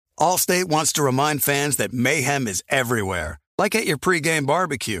Allstate wants to remind fans that mayhem is everywhere, like at your pregame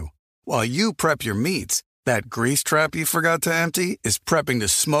barbecue. While you prep your meats, that grease trap you forgot to empty is prepping to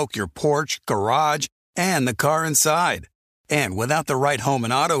smoke your porch, garage, and the car inside. And without the right home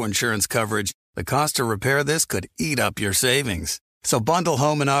and auto insurance coverage, the cost to repair this could eat up your savings. So bundle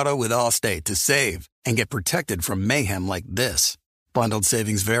home and auto with Allstate to save and get protected from mayhem like this. Bundled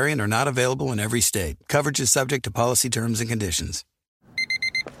savings vary and are not available in every state. Coverage is subject to policy terms and conditions.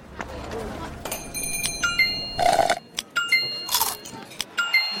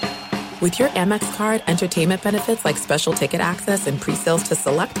 With your Amex card, entertainment benefits like special ticket access and pre-sales to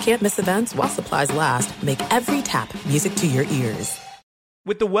select can't-miss events while supplies last make every tap music to your ears.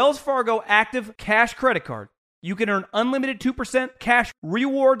 With the Wells Fargo Active Cash Credit Card, you can earn unlimited 2% cash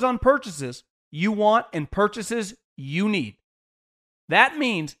rewards on purchases you want and purchases you need. That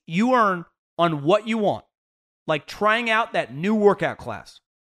means you earn on what you want, like trying out that new workout class,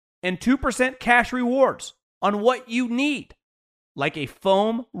 and 2% cash rewards on what you need, like a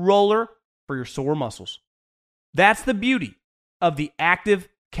foam roller for your sore muscles. That's the beauty of the Active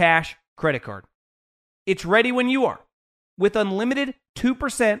Cash Credit Card. It's ready when you are, with unlimited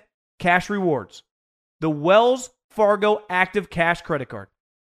 2% cash rewards. The Wells Fargo Active Cash Credit Card.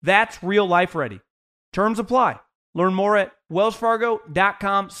 That's real life ready. Terms apply. Learn more at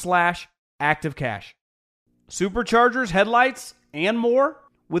wellsfargo.com/activecash. Superchargers, headlights, and more.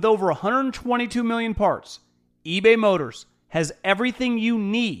 With over 122 million parts, eBay Motors has everything you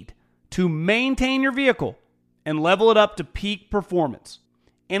need to maintain your vehicle and level it up to peak performance.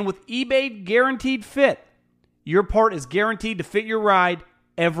 And with eBay Guaranteed Fit, your part is guaranteed to fit your ride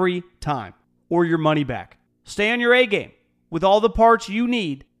every time, or your money back. Stay on your A game with all the parts you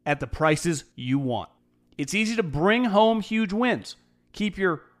need at the prices you want. It's easy to bring home huge wins. Keep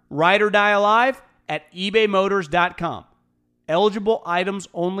your ride or die alive at ebaymotors.com. Eligible items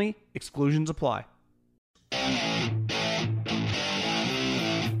only. Exclusions apply.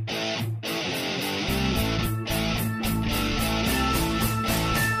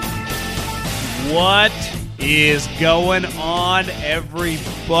 What is going on,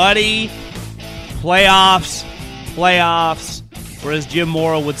 everybody? Playoffs, or as Jim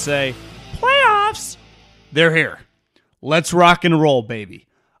Morrow would say, playoffs. They're here. Let's rock and roll, baby.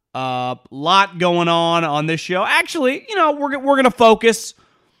 Lot going on this show. Actually, we're going to focus.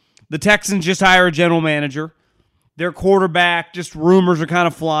 The Texans just hired a general manager. Their quarterback, just rumors are kind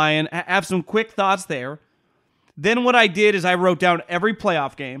of flying. Have some quick thoughts there. Then what I did is I wrote down every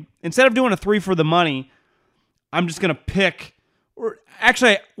playoff game. Instead of doing a 3 for the money, I'm just going to pick.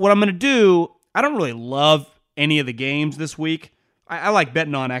 Actually, what I'm going to do, I don't really love any of the games this week. I like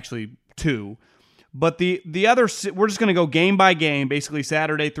betting on actually 2. But the other, we're just going to go game by game, basically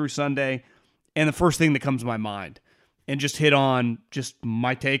Saturday through Sunday, and the first thing that comes to my mind, and just hit on just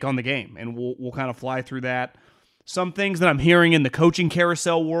my take on the game, and we'll kind of fly through that. Some things that I'm hearing in the coaching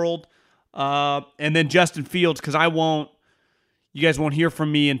carousel world, and then Justin Fields, because you guys won't hear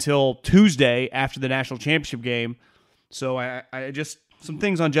from me until Tuesday after the national championship game. So I just, some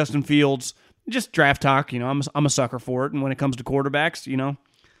things on Justin Fields, just draft talk. I'm a sucker for it, and when it comes to quarterbacks,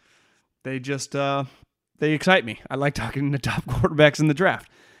 they just, they excite me. I like talking to top quarterbacks in the draft.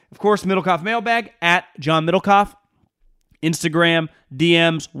 Of course, Middlecoff Mailbag at John Middlecoff. Instagram,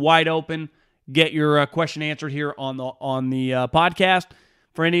 DMs, wide open. Get your question answered here on the podcast.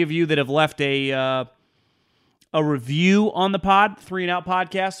 For any of you that have left a review on the pod, 3 and Out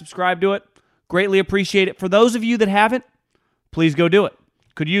Podcast, subscribe to it. Greatly appreciate it. For those of you that haven't, please go do it.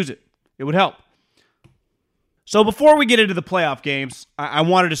 Could use it. It would help. So before we get into the playoff games, I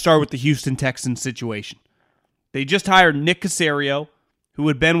wanted to start with the Houston Texans situation. They just hired Nick Caserio, who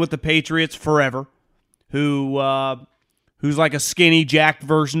had been with the Patriots forever, who's like a skinny, jacked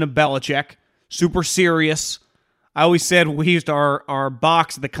version of Belichick, super serious. I always said we used our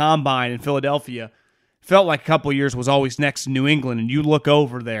box at the Combine in Philadelphia. Felt like a couple of years was always next to New England, and you look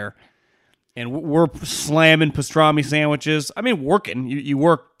over there, and we're slamming pastrami sandwiches. I mean, working. You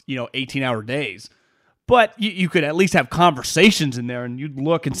work, 18-hour days. But you could at least have conversations in there, and you'd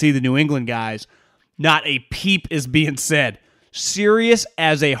look and see the New England guys. Not a peep is being said. Serious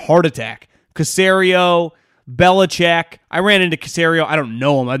as a heart attack. Caserio, Belichick. I ran into Caserio. I don't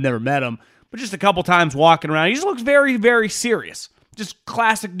know him. I've never met him. But just a couple times walking around, he just looks very, very serious. Just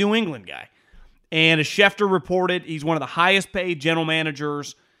classic New England guy. And as Schefter reported, he's one of the highest paid general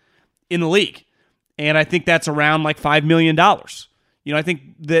managers in the league. And I think that's around like $5 million. I think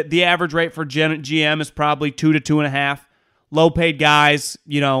the average rate for GM is probably 2 to 2.5. Low paid guys,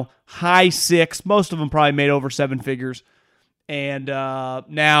 high 6. Most of them probably made over 7 figures. And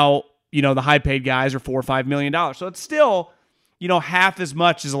now, the high paid guys are $4 or $5 million. So it's still, half as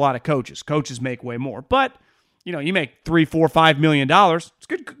much as a lot of coaches. Coaches make way more. But, you make $3, $4, $5 million. It's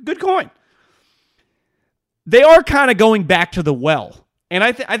good coin. They are kind of going back to the well. And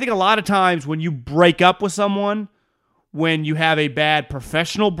I think a lot of times when you break up with someone, when you have a bad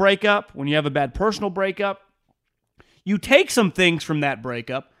professional breakup, when you have a bad personal breakup, you take some things from that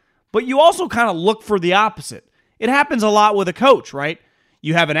breakup, but you also kind of look for the opposite. It happens a lot with a coach, right?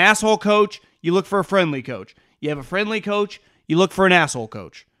 You have an asshole coach, you look for a friendly coach. You have a friendly coach, you look for an asshole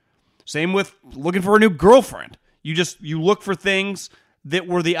coach. Same with looking for a new girlfriend. You look for things that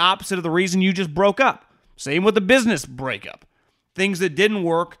were the opposite of the reason you just broke up. Same with the business breakup. Things that didn't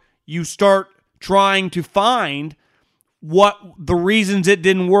work, you start trying to find what the reasons it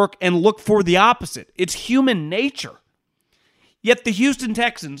didn't work and look for the opposite. It's human nature. Yet the Houston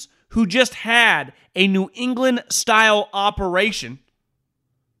Texans, who just had a New England-style operation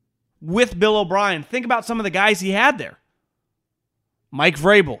with Bill O'Brien, think about some of the guys he had there. Mike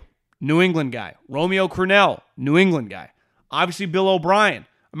Vrabel, New England guy. Romeo Crennel, New England guy. Obviously, Bill O'Brien.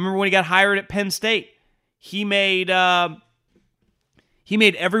 I remember when he got hired at Penn State. He made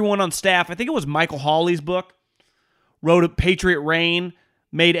everyone on staff, I think it was Michael Hawley's book, wrote a Patriot Reign,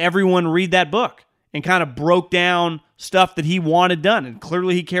 made everyone read that book and kind of broke down stuff that he wanted done. And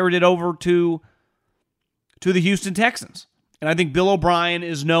clearly he carried it over to the Houston Texans. And I think Bill O'Brien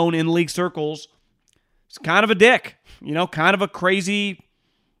is known in league circles as kind of a dick, kind of a crazy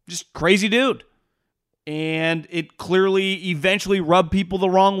dude. And it clearly eventually rubbed people the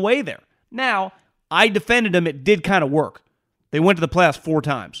wrong way there. Now, I defended him. It did kind of work. They went to the playoffs 4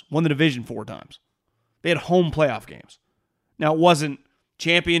 times, won the division 4 times. They had home playoff games. Now, it wasn't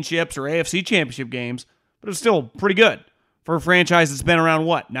championships or AFC championship games, but it was still pretty good for a franchise that's been around,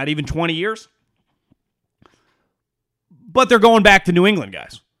 not even 20 years? But they're going back to New England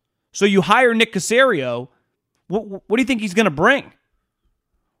guys. So you hire Nick Caserio. What do you think he's going to bring?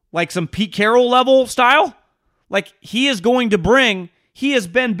 Like some Pete Carroll level style? Like he has been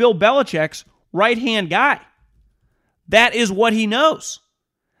Bill Belichick's right-hand guy. That is what he knows.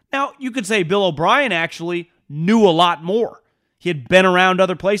 Now, you could say Bill O'Brien actually knew a lot more. He had been around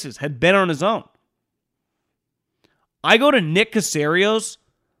other places, had been on his own. I go to Nick Caserio's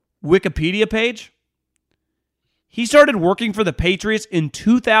Wikipedia page. He started working for the Patriots in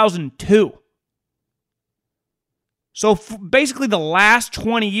 2002. So basically the last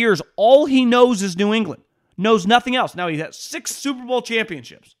 20 years, all he knows is New England. Knows nothing else. Now, he's had 6 Super Bowl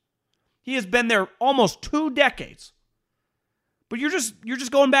championships. He has been there almost 2 decades. But you're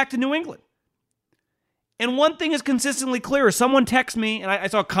just going back to New England. And one thing is consistently clear. Someone texts me, and I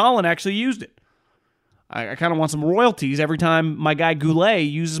saw Colin actually used it. I kind of want some royalties every time my guy Goulet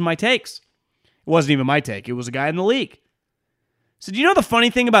uses my takes. It wasn't even my take. It was a guy in the league. So do you know the funny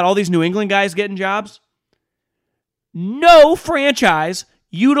thing about all these New England guys getting jobs? No franchise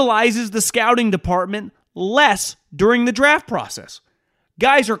utilizes the scouting department less during the draft process.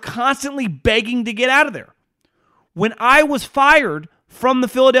 Guys are constantly begging to get out of there. When I was fired from the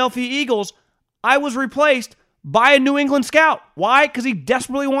Philadelphia Eagles, I was replaced by a New England scout. Why? Because he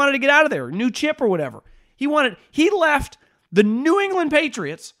desperately wanted to get out of there. New chip or whatever. He left the New England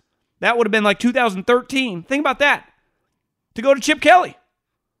Patriots, that would have been like 2013. Think about that. To go to Chip Kelly.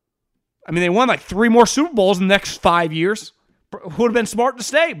 I mean, they won like 3 more Super Bowls in the next 5 years. Would have been smart to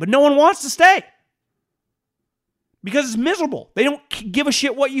stay, but no one wants to stay. Because it's miserable. They don't give a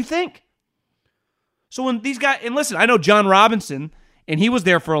shit what you think. So when these guys, and listen, I know John Robinson, and he was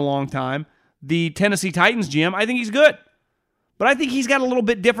there for a long time, the Tennessee Titans GM. I think he's good. But I think he's got a little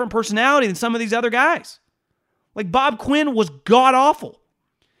bit different personality than some of these other guys. Like Bob Quinn was god-awful.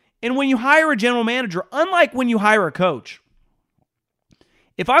 And when you hire a general manager, unlike when you hire a coach,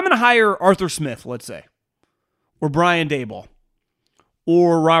 if I'm going to hire Arthur Smith, let's say, or Brian Daboll,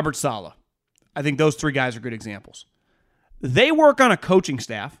 or Robert Saleh, I think those 3 guys are good examples. They work on a coaching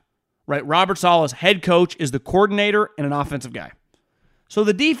staff, right? Robert Saleh's head coach is the coordinator and an offensive guy. So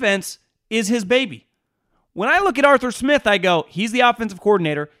the defense is his baby. When I look at Arthur Smith, I go, he's the offensive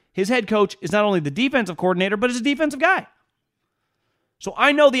coordinator. His head coach is not only the defensive coordinator, but is a defensive guy. So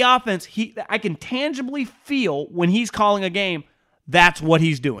I know the offense, I can tangibly feel when he's calling a game, that's what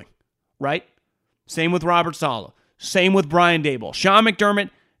he's doing, right? Same with Robert Saleh. Same with Brian Daboll. Sean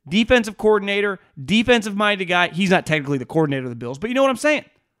McDermott, defensive coordinator, defensive-minded guy. He's not technically the coordinator of the Bills, but you know what I'm saying.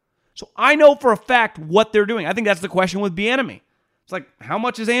 So I know for a fact what they're doing. I think that's the question with Bieniemy. It's like, how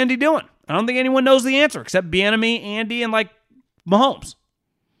much is Andy doing? I don't think anyone knows the answer except Bieniemy, Andy, and like Mahomes.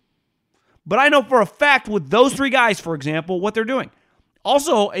 But I know for a fact with those 3 guys, for example, what they're doing.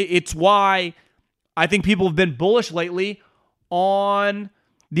 Also, it's why I think people have been bullish lately on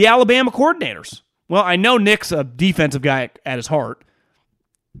the Alabama coordinators. Well, I know Nick's a defensive guy at his heart.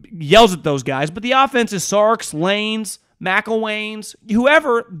 Yells at those guys, but the offense is Sarks, Lanes, McElwain's,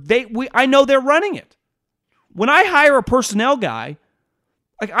 whoever. I know they're running it. When I hire a personnel guy,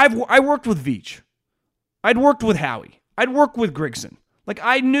 like I worked with Veach. I'd worked with Howie. I'd worked with Grigson. Like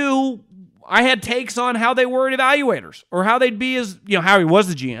I knew I had takes on how they were evaluators or how they'd be as, Howie was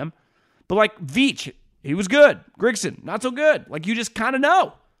the GM. But like Veach, he was good. Grigson, not so good. Like you just kind of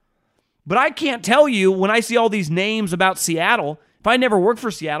know. But I can't tell you when I see all these names about Seattle, if I never worked for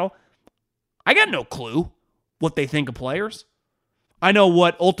Seattle, I got no clue what they think of players. I know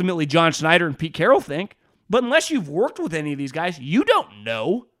what ultimately John Schneider and Pete Carroll think, but unless you've worked with any of these guys, you don't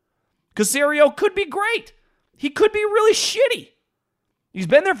know. Caserio could be great. He could be really shitty. He's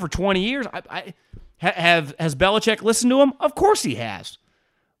been there for 20 years. Has Belichick listened to him? Of course he has.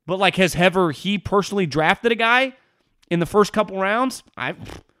 But like, has he personally drafted a guy in the first couple rounds?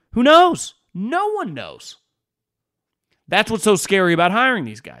 Who knows? No one knows. That's what's so scary about hiring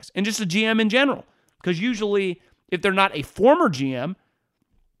these guys and just a GM in general. Because usually, if they're not a former GM,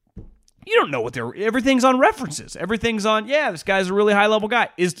 you don't know what everything's on references. Everything's on, this guy's a really high-level guy.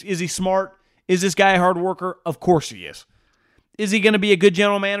 Is he smart? Is this guy a hard worker? Of course he is. Is he going to be a good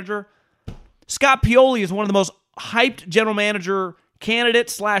general manager? Scott Pioli is one of the most hyped general manager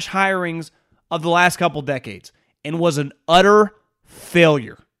candidates / hirings of the last couple decades and was an utter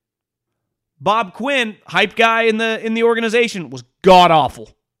failure. Bob Quinn, hype guy in the organization, was god-awful.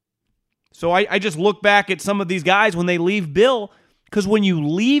 So I just look back at some of these guys when they leave Bill, because when you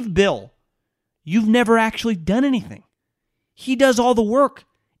leave Bill, you've never actually done anything. He does all the work,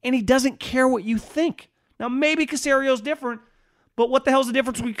 and he doesn't care what you think. Now, maybe Caserio's different, but what the hell's the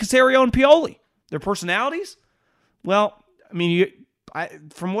difference between Caserio and Pioli? Their personalities? Well, I mean,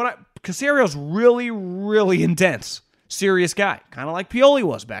 Caserio's really, really intense, serious guy, kind of like Pioli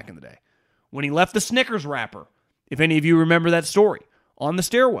was back in the day. When he left the Snickers wrapper, if any of you remember that story, on the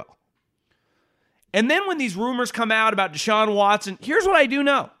stairwell. And then when these rumors come out about Deshaun Watson, here's what I do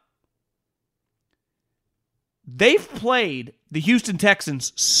know. They've played the Houston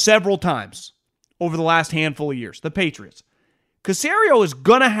Texans several times over the last handful of years, the Patriots. Caserio is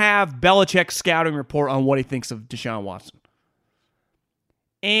going to have Belichick's scouting report on what he thinks of Deshaun Watson.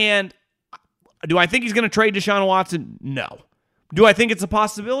 And do I think he's going to trade Deshaun Watson? No. Do I think it's a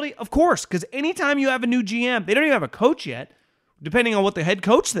possibility? Of course, because anytime you have a new GM, they don't even have a coach yet, depending on what the head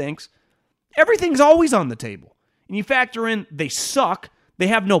coach thinks, everything's always on the table. And you factor in they suck, they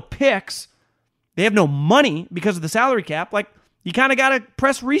have no picks, they have no money because of the salary cap, like you kind of got to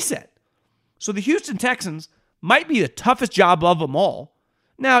press reset. So the Houston Texans might be the toughest job of them all.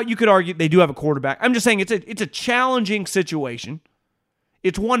 Now, you could argue they do have a quarterback. I'm just saying it's a challenging situation.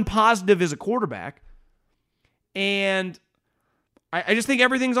 It's one positive as a quarterback. And I just think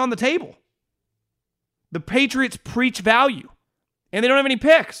everything's on the table. The Patriots preach value, and they don't have any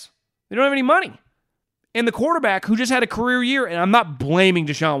picks. They don't have any money. And the quarterback, who just had a career year, and I'm not blaming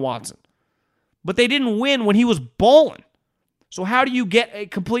Deshaun Watson, but they didn't win when he was balling. So how do you get a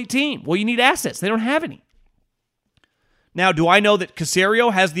complete team? Well, you need assets. They don't have any. Now, do I know that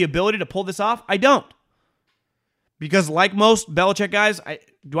Caserio has the ability to pull this off? I don't. Because like most Belichick guys,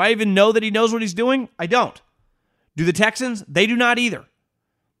 do I even know that he knows what he's doing? I don't. Do the Texans? They do not either.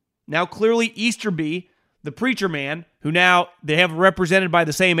 Now, clearly, Easterby, the preacher man, who now they have represented by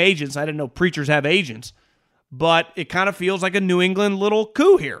the same agents. I didn't know preachers have agents. But it kind of feels like a New England little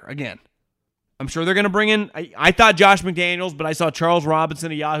coup here again. I'm sure they're going to bring in, I thought Josh McDaniels, but I saw Charles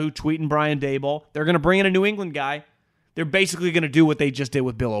Robinson of Yahoo tweeting Brian Daboll. They're going to bring in a New England guy. They're basically going to do what they just did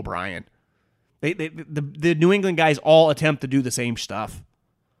with Bill O'Brien. The New England guys all attempt to do the same stuff.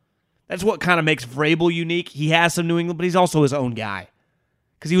 That's what kind of makes Vrabel unique. He has some New England, but he's also his own guy.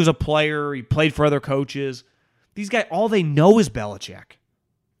 Because he was a player. He played for other coaches. These guys, all they know is Belichick.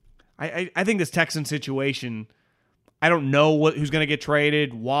 I think this Texan situation, I don't know who's going to get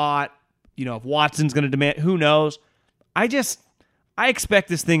traded, if Watson's going to demand, who knows. I expect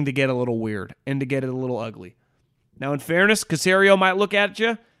this thing to get a little weird and to get it a little ugly. Now, in fairness, Caserio might look at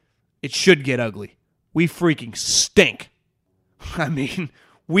you. It should get ugly. We freaking stink. I mean,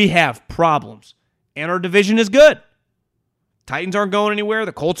 we have problems. And our division is good. Titans aren't going anywhere.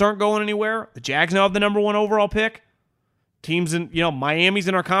 The Colts aren't going anywhere. The Jags now have the number 1 overall pick. Teams in, Miami's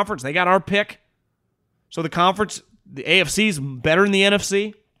in our conference. They got our pick. So the conference, the AFC's better than the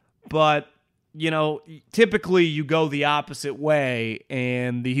NFC. But, typically you go the opposite way,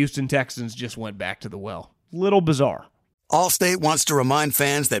 and the Houston Texans just went back to the well. Little bizarre. Allstate wants to remind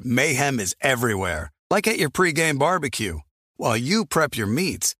fans that mayhem is everywhere, like at your pregame barbecue. While you prep your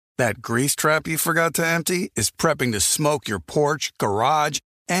meats, that grease trap you forgot to empty is prepping to smoke your porch, garage,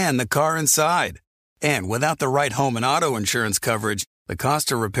 and the car inside. And without the right home and auto insurance coverage, the cost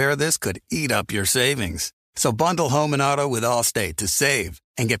to repair this could eat up your savings. So bundle home and auto with Allstate to save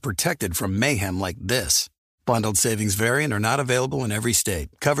and get protected from mayhem like this. Bundled savings variant are not available in every state.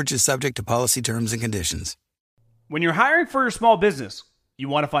 Coverage is subject to policy terms and conditions. When you're hiring for your small business, you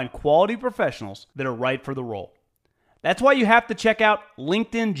want to find quality professionals that are right for the role. That's why you have to check out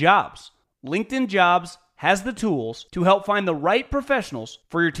LinkedIn Jobs. LinkedIn Jobs has the tools to help find the right professionals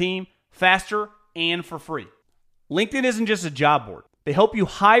for your team faster and for free. LinkedIn isn't just a job board. They help you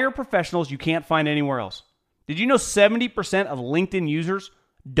hire professionals you can't find anywhere else. Did you know 70% of LinkedIn users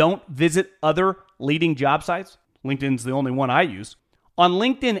don't visit other leading job sites? LinkedIn's the only one I use. On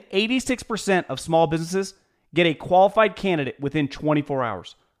LinkedIn, 86% of small businesses get a qualified candidate within 24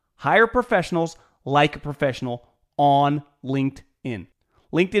 hours. Hire professionals like a professional on LinkedIn.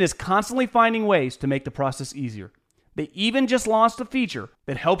 LinkedIn is constantly finding ways to make the process easier. They even just launched a feature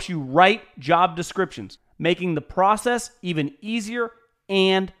that helps you write job descriptions, making the process even easier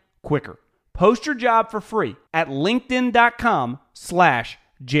and quicker. Post your job for free at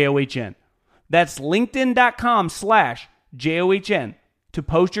linkedin.com/JOHN. That's linkedin.com/JOHN to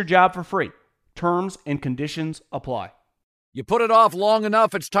post your job for free. Terms and conditions apply. You put it off long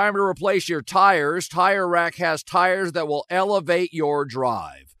enough, it's time to replace your tires. Tire Rack has tires that will elevate your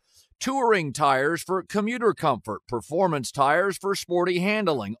drive. Touring tires for commuter comfort, performance tires for sporty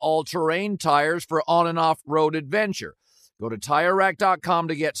handling, all-terrain tires for on- and off-road adventure. Go to TireRack.com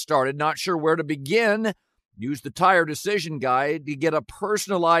to get started. Not sure where to begin? Use the Tire Decision Guide to get a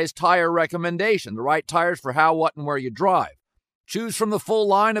personalized tire recommendation, the right tires for how, what, and where you drive. Choose from the full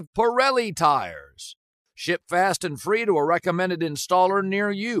line of Pirelli tires. Ship fast and free to a recommended installer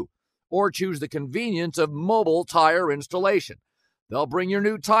near you. Or choose the convenience of mobile tire installation. They'll bring your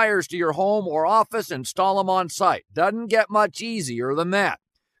new tires to your home or office and install them on site. Doesn't get much easier than that.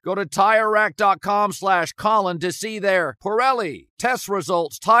 Go to TireRack.com/Colin to see their Pirelli test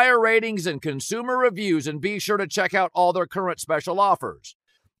results, tire ratings, and consumer reviews, and be sure to check out all their current special offers.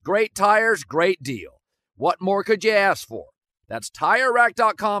 Great tires, great deal. What more could you ask for? That's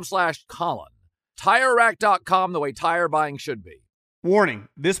TireRack.com/Colin. TireRack.com, the way tire buying should be. Warning,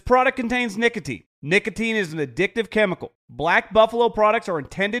 this product contains nicotine. Nicotine is an addictive chemical. Black Buffalo products are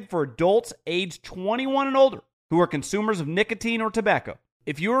intended for adults aged 21 and older who are consumers of nicotine or tobacco.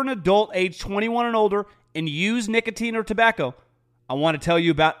 If you're an adult aged 21 and older and use nicotine or tobacco, I want to tell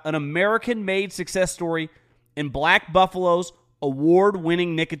you about an American-made success story in Black Buffalo's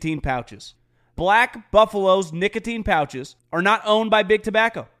award-winning nicotine pouches. Black Buffalo's nicotine pouches are not owned by Big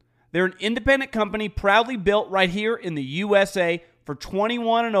Tobacco. They're an independent company proudly built right here in the USA for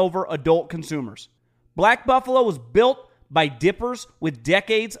 21 and over adult consumers. Black Buffalo was built by dippers with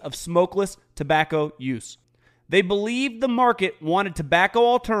decades of smokeless tobacco use. They believed the market wanted tobacco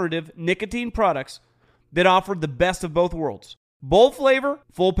alternative nicotine products that offered the best of both worlds. Bold flavor,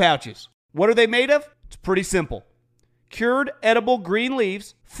 full pouches. What are they made of? It's pretty simple. Cured edible green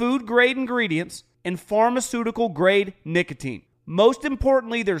leaves, food-grade ingredients, and pharmaceutical-grade nicotine. Most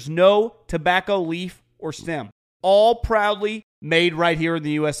importantly, there's no tobacco leaf or stem. All proudly made right here in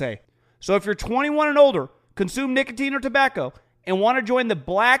the USA. So if you're 21 and older, consume nicotine or tobacco, and want to join the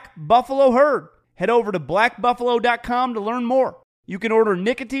Black Buffalo herd, head over to blackbuffalo.com to learn more. You can order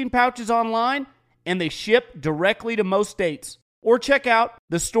nicotine pouches online, and they ship directly to most states. Or check out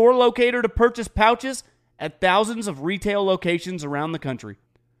the store locator to purchase pouches at thousands of retail locations around the country.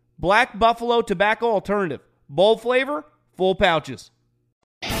 Black Buffalo Tobacco Alternative. Bold flavor, full pouches.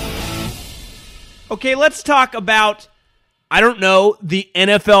 Okay, let's talk about, the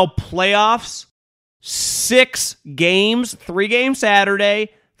NFL playoffs. 6 games, 3 games Saturday,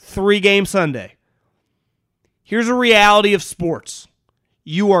 3 games Sunday. Here's a reality of sports.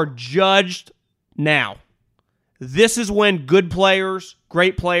 You are judged now. This is when good players,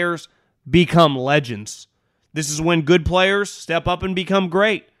 great players, become legends. This is when good players step up and become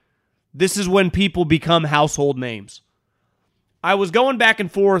great. This is when people become household names. I was going back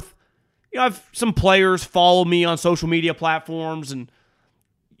and forth. I have some players follow me on social media platforms, and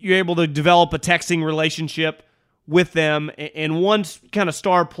you're able to develop a texting relationship with them. And one kind of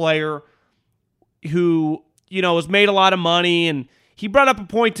star player who, has made a lot of money, and he brought up a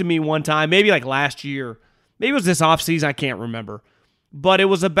point to me one time, maybe like last year. Maybe it was this offseason, I can't remember. But it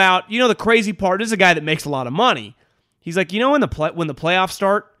was about, the crazy part, this is a guy that makes a lot of money. He's like, when the playoffs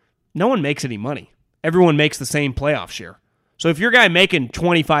start, no one makes any money. Everyone makes the same playoff share. So if you're a guy making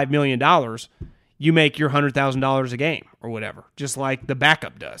 $25 million, you make your $100,000 a game or whatever, just like the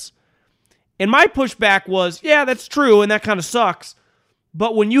backup does. And my pushback was, yeah, that's true, and that kind of sucks.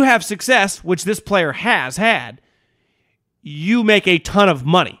 But when you have success, which this player has had, you make a ton of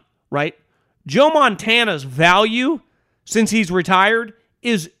money, right? Joe Montana's value since he's retired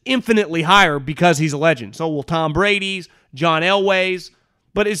is infinitely higher because he's a legend. So will Tom Brady's, John Elway's,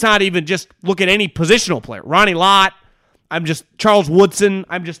 but it's not even just look at any positional player. Ronnie Lott, Charles Woodson,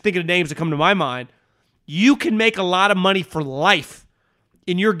 I'm just thinking of names that come to my mind. You can make a lot of money for life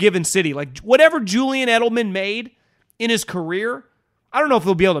in your given city. Like whatever Julian Edelman made in his career, I don't know if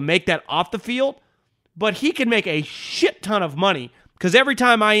he'll be able to make that off the field, but he can make a shit ton of money because every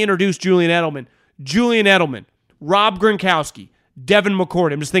time I introduce Julian Edelman, Rob Gronkowski, Devin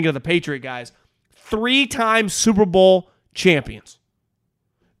McCourty, I'm just thinking of the Patriot guys, 3-time Super Bowl champions.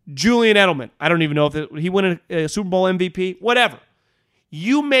 Julian Edelman, I don't even know if he won a Super Bowl MVP, whatever.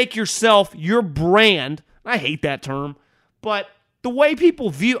 You make yourself your brand. I hate that term, but the way people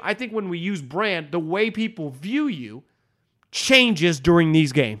view, I think when we use brand, the way people view you changes during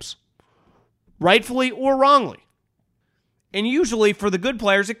these games, rightfully or wrongly. And usually for the good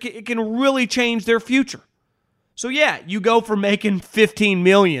players, it can really change their future. So yeah, you go from making $15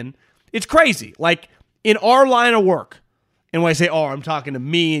 million. It's crazy. Like in our line of work, and when I say, I'm talking to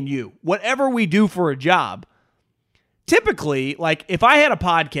me and you, whatever we do for a job, typically, like if I had a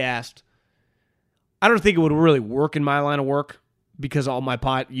podcast, I don't think it would really work in my line of work because all my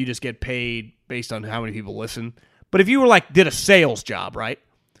you just get paid based on how many people listen. But if you were did a sales job, right?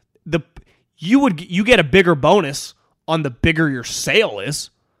 You get a bigger bonus on the bigger your sale is.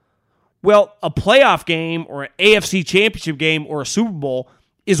 Well, a playoff game or an AFC championship game or a Super Bowl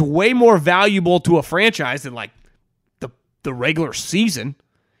is way more valuable to a franchise than the regular season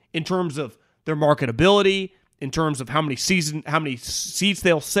in terms of their marketability, in terms of how many seats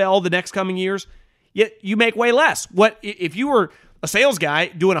they'll sell the next coming years. Yet you make way less. What if you were a sales guy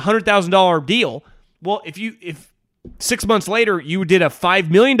doing a $100,000 deal? Well, if 6 months later you did a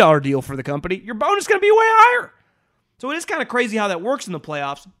 $5 million deal for the company, your bonus is going to be way higher. So it is kind of crazy how that works in the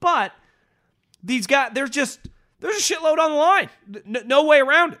playoffs. But these guys, there's a shitload on the line. No way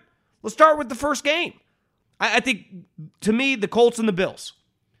around it. Let's start with the first game. I think, to me, the Colts and the Bills.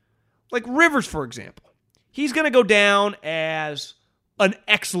 Like Rivers, for example. He's going to go down as an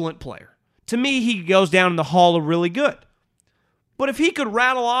excellent player. To me, he goes down in the hall of really good. But if he could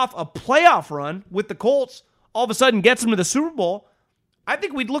rattle off a playoff run with the Colts, all of a sudden gets him to the Super Bowl, I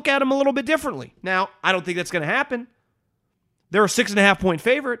think we'd look at him a little bit differently. Now, I don't think that's going to happen. They're a 6.5-point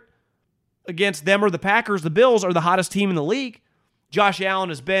favorite. Against them or the Packers, the Bills are the hottest team in the league. Josh Allen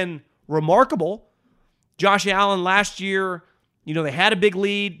has been remarkable. Josh Allen last year, they had a big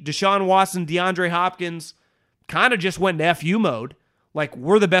lead. Deshaun Watson, DeAndre Hopkins kind of just went into FU mode. Like,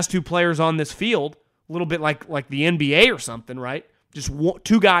 we're the best two players on this field. A little bit like the NBA or something, right? Just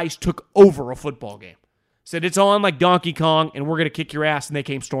two guys took over a football game. Said it's on like Donkey Kong, and we're going to kick your ass, and they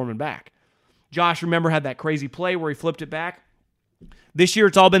came storming back. Josh, remember, had that crazy play where he flipped it back. This year,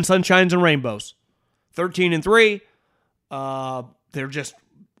 it's all been sunshines and rainbows. 13-3. They're just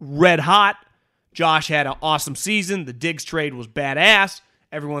red hot. Josh had an awesome season. The Diggs trade was badass.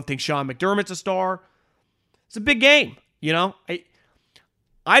 Everyone thinks Sean McDermott's a star. It's a big game,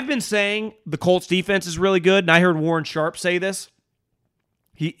 I've been saying the Colts defense is really good, and I heard Warren Sharp say this.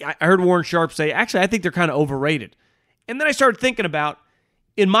 I heard Warren Sharp say, actually, I think they're kind of overrated. And then I started thinking about,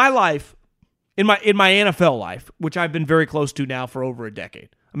 in my life, in my NFL life, which I've been very close to now for over a decade.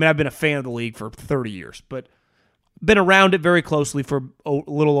 I mean, I've been a fan of the league for 30 years, but been around it very closely for a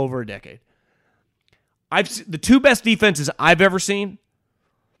little over a decade. The two best defenses I've ever seen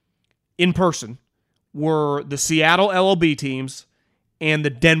in person were the Seattle LOB teams and the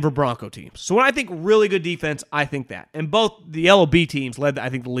Denver Bronco teams. So when I think really good defense, I think that. And both the LOB teams led, I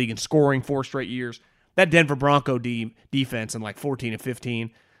think, the league in scoring 4 straight years. That Denver Bronco defense in 14 and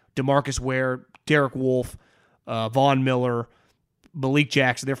 15, DeMarcus Ware, Derek Wolfe, Von Miller, Malik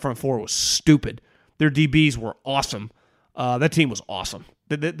Jackson, their front four was stupid. Their DBs were awesome. That team was awesome.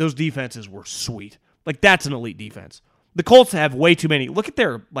 Those defenses were sweet. That's an elite defense. The Colts have way too many. Look at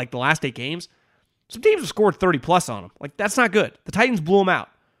their, the last 8 games. Some teams have scored 30-plus on them. That's not good. The Titans blew them out.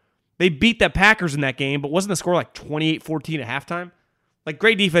 They beat the Packers in that game, but wasn't the score 28-14 at halftime?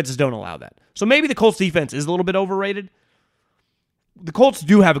 Great defenses don't allow that. So maybe the Colts defense is a little bit overrated. The Colts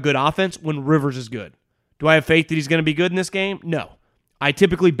do have a good offense when Rivers is good. Do I have faith that he's going to be good in this game? No. I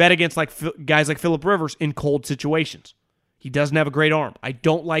typically bet against guys like Phillip Rivers in cold situations. He doesn't have a great arm. I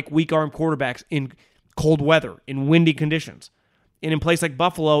don't like weak arm quarterbacks in cold weather, in windy conditions. And in a place like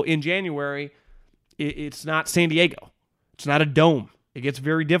Buffalo in January, it's not San Diego. It's not a dome. It gets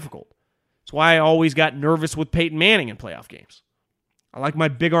very difficult. That's why I always got nervous with Peyton Manning in playoff games. I like my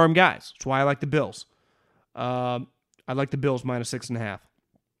big arm guys. That's why I like the Bills. I like the Bills minus 6.5.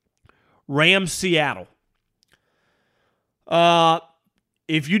 Rams, Seattle.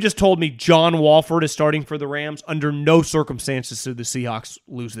 If you just told me John Walford is starting for the Rams, under no circumstances should the Seahawks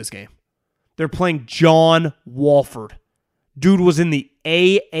lose this game. They're playing John Walford. Dude was in the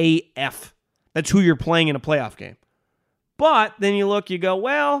AAF. That's who you're playing in a playoff game. But then you look, you go,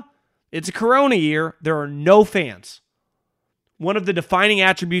 well, it's a Corona year. There are no fans. One of the defining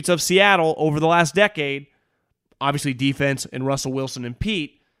attributes of Seattle over the last decade, obviously defense and Russell Wilson and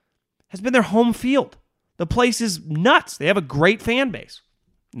Pete, has been their home field. The place is nuts. They have a great fan base.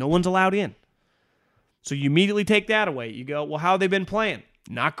 No one's allowed in. So you immediately take that away. You go, well, how have they been playing?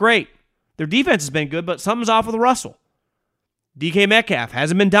 Not great. Their defense has been good, but something's off with Russell. DK Metcalf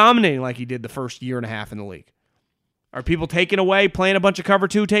hasn't been dominating like he did the first year and a half in the league. Are people taking away, playing a bunch of cover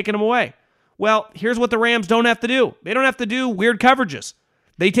two, taking them away? Well, here's what the Rams don't have to do. They don't have to do weird coverages.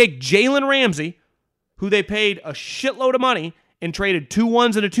 They take Jalen Ramsey, who they paid a shitload of money and traded 2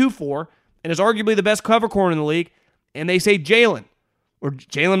 1s and a 2-4, and is arguably the best cover corner in the league, and they say Jalen. Or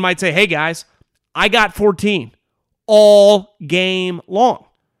Jalen might say, hey guys, I got 14 all game long.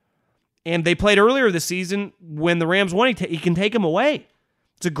 And they played earlier this season when the Rams won, he can take him away.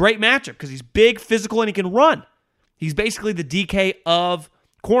 It's a great matchup because he's big, physical, and he can run. He's basically the DK of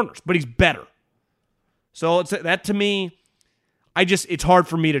corners, but he's better. So that to me, it's hard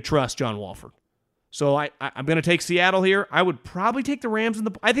for me to trust John Walford. So I'm going to take Seattle here. I would probably take the Rams.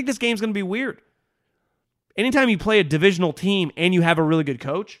 I think this game's going to be weird. Anytime you play a divisional team and you have a really good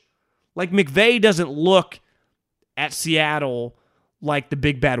coach, like McVay doesn't look at Seattle like the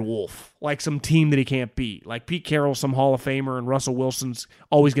big bad wolf, like some team that he can't beat. Like Pete Carroll's some Hall of Famer and Russell Wilson's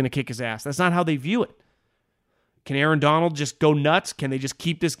always going to kick his ass. That's not how they view it. Can Aaron Donald just go nuts? Can they just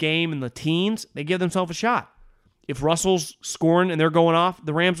keep this game in the teens? They give themselves a shot. If Russell's scoring and they're going off,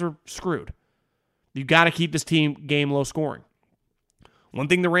 the Rams are screwed. You got to keep this game low scoring. One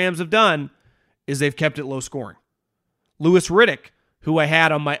thing the Rams have done is they've kept it low scoring. Louis Riddick, who I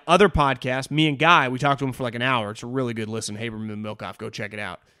had on my other podcast, me and Guy, we talked to him for like an hour. It's a really good listen. Haberman and Milkoff, go check it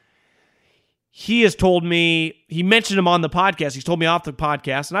out. He has told me, he mentioned him on the podcast. He's told me off the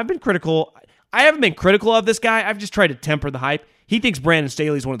podcast, and I've been critical. I haven't been critical of this guy. I've just tried to temper the hype. He thinks Brandon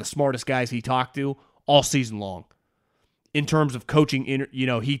Staley is one of the smartest guys he talked to all season long. In terms of coaching,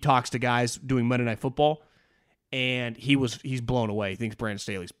 he talks to guys doing Monday Night Football, and he's blown away. He thinks Brandon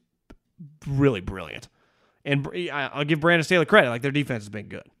Staley's really brilliant. And I'll give Brandon Staley credit. Like, their defense has been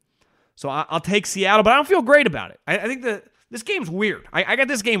good. So I'll take Seattle, but I don't feel great about it. I think this game's weird. I got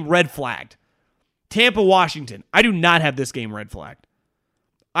this game red flagged. Tampa, Washington. I do not have this game red flagged.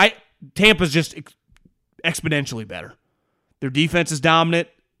 Tampa's just exponentially better. Their defense is dominant.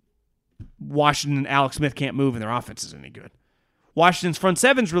 Washington and Alex Smith can't move, and their offense isn't any good. Washington's front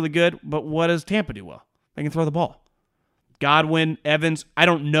seven's really good, but what does Tampa do well? They can throw the ball. Godwin, Evans, I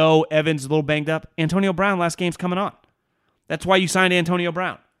don't know. Evans is a little banged up. Antonio Brown, last game's coming on. That's why you signed Antonio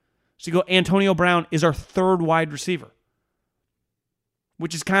Brown. So you go, Antonio Brown is our third wide receiver,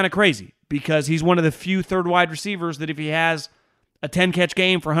 which is kind of crazy because he's one of the few third wide receivers that if he has a 10-catch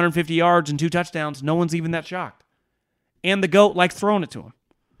game for 150 yards and 2 touchdowns, no one's even that shocked. And the GOAT likes throwing it to him.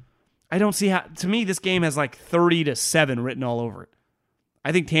 I don't see how, to me, this game has like 30-7 written all over it.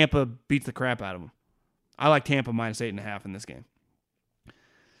 I think Tampa beats the crap out of them. I like Tampa minus 8.5 in this game.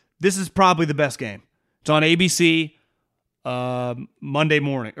 This is probably the best game. It's on ABC Monday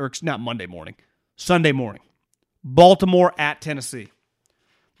morning, or not Monday morning, Sunday morning. Baltimore at Tennessee.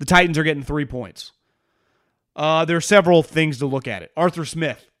 The Titans are getting 3 points. There are several things to look at it. Arthur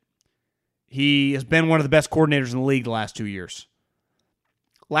Smith. He has been one of the best coordinators in the league the last 2 years.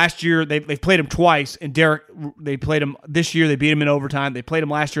 Last year, they've played him twice, and they played him this year. They beat him in overtime. They played him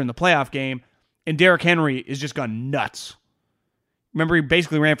last year in the playoff game, and Derrick Henry has just gone nuts. Remember, he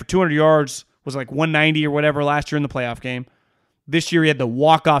basically ran for 200 yards, was like 190 or whatever last year in the playoff game. This year, he had the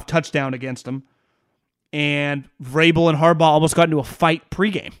walk-off touchdown against him, and Vrabel and Harbaugh almost got into a fight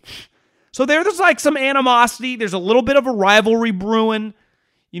pregame. So there's like some animosity. There's a little bit of a rivalry brewing.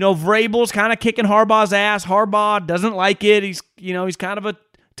 Vrabel's kind of kicking Harbaugh's ass. Harbaugh doesn't like it. He's kind of a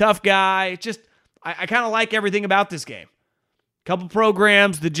tough guy. It's just, I kind of like everything about this game. Couple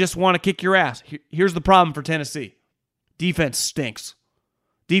programs that just want to kick your ass. Here's the problem for Tennessee. Defense stinks.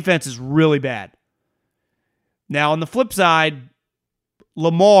 Defense is really bad. Now, on the flip side,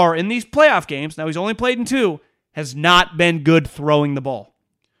 Lamar, in these playoff games, now he's only played in 2, has not been good throwing the ball.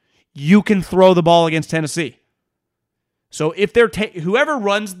 You can throw the ball against Tennessee. So if whoever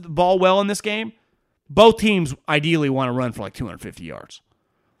runs the ball well in this game, both teams ideally want to run for like 250 yards.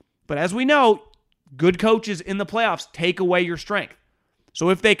 But as we know, good coaches in the playoffs take away your strength. So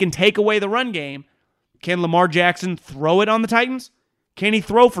if they can take away the run game, can Lamar Jackson throw it on the Titans? Can he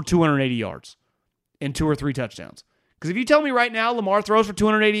throw for 280 yards and 2 or 3 touchdowns? Because if you tell me right now Lamar throws for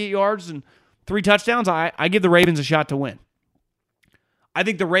 288 yards and 3 touchdowns, I give the Ravens a shot to win. I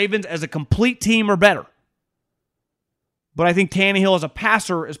think the Ravens as a complete team are better. But I think Tannehill as a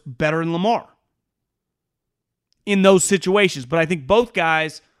passer is better than Lamar in those situations. But I think both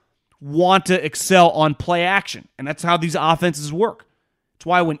guys want to excel on play action, and that's how these offenses work. It's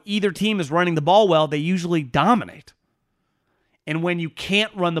why when either team is running the ball well, they usually dominate. And when you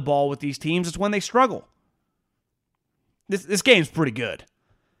can't run the ball with these teams, it's when they struggle. This game's pretty good.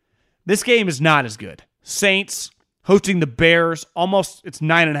 This game is not as good. Saints hosting the Bears, almost it's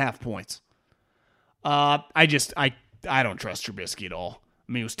 9.5 points. I don't trust Trubisky at all.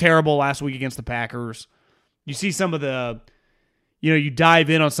 I mean, it was terrible last week against the Packers. You see some of the, you dive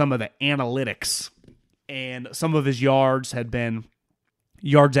in on some of the analytics, and some of his yards had been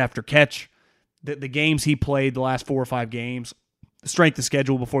yards after catch. The games he played, the last 4 or 5 games, the strength of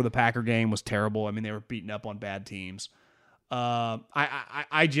schedule before the Packer game was terrible. I mean, they were beating up on bad teams. I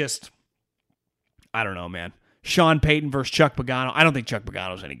don't know, man. Sean Payton versus Chuck Pagano. I don't think Chuck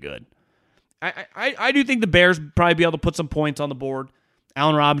Pagano's any good. I do think the Bears probably be able to put some points on the board.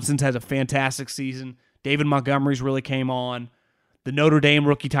 Allen Robinson's has a fantastic season. David Montgomery's really came on. The Notre Dame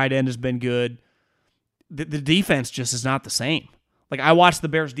rookie tight end has been good. The defense just is not the same. Like, I watched the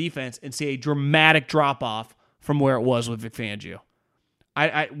Bears defense and see a dramatic drop-off from where it was with Vic Fangio.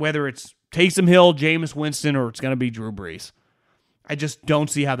 Whether it's Taysom Hill, Jameis Winston, or it's going to be Drew Brees. I just don't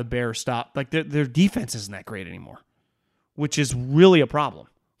see how the Bears stop. Like, their defense isn't that great anymore, which is really a problem,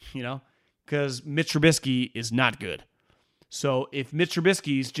 because Mitch Trubisky is not good. So if Mitch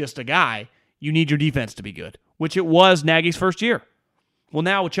Trubisky's just a guy, you need your defense to be good, which it was Nagy's first year. Well,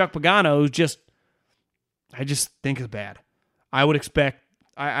 now with Chuck Pagano, I just think is bad. I would expect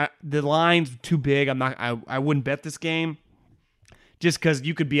the line's too big. I wouldn't bet this game just because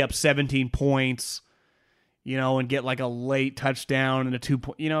you could be up 17 points, and get like a late touchdown and a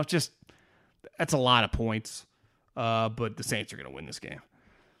 2-point. That's a lot of points. But the Saints are going to win this game.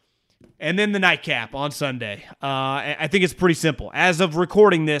 And then the nightcap on Sunday. I think it's pretty simple. As of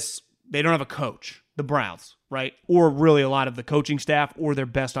recording this, they don't have a coach, the Browns, right? Or really a lot of the coaching staff or their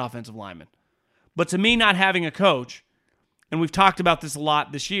best offensive linemen. But to me, not having a coach, and we've talked about this a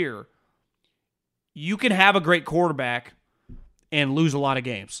lot this year, you can have a great quarterback and lose a lot of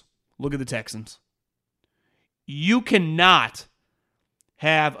games. Look at the Texans. You cannot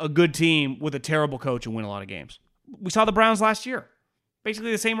have a good team with a terrible coach and win a lot of games. We saw the Browns last year.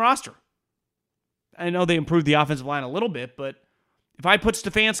 Basically the same roster. I know they improved the offensive line a little bit, but if I put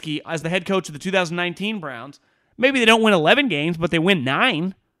Stefanski as the head coach of the 2019 Browns, maybe they don't win 11 games, but they win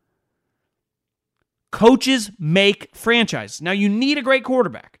 9. Coaches make franchises. Now, you need a great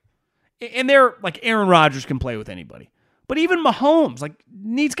quarterback. And they're like Aaron Rodgers can play with anybody. But even Mahomes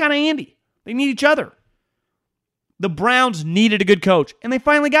needs kind of Andy. They need each other. The Browns needed a good coach, and they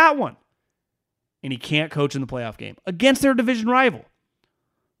finally got one. And he can't coach in the playoff game against their division rival.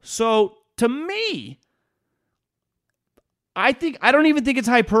 So, to me, I don't even think it's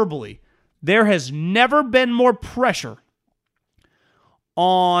hyperbole. There has never been more pressure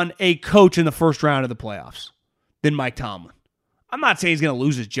on a coach in the first round of the playoffs than Mike Tomlin. I'm not saying he's going to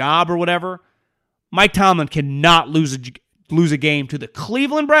lose his job or whatever. Mike Tomlin cannot lose a game to the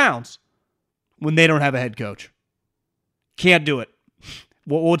Cleveland Browns when they don't have a head coach. Can't do it.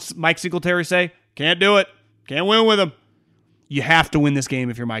 What's Mike Singletary say? Can't do it. Can't win with him. You have to win this game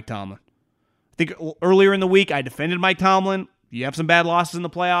if you're Mike Tomlin. I think earlier in the week I defended Mike Tomlin. You have some bad losses in the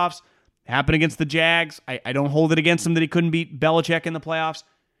playoffs. It happened against the Jags. I don't hold it against him that he couldn't beat Belichick in the playoffs.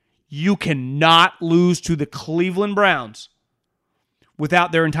 You cannot lose to the Cleveland Browns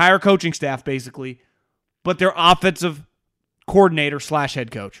without their entire coaching staff, basically, but their offensive coordinator /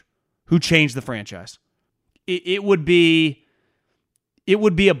 head coach who changed the franchise. It would be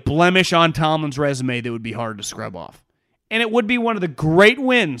a blemish on Tomlin's resume that would be hard to scrub off. And it would be one of the great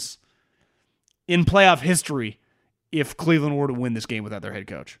wins in playoff history if Cleveland were to win this game without their head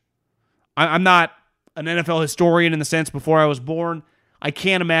coach. I'm not an NFL historian in the sense before I was born. I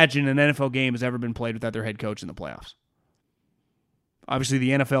can't imagine an NFL game has ever been played without their head coach in the playoffs. Obviously, the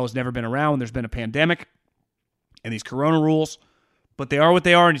NFL has never been around when there's been a pandemic and these corona rules, but they are what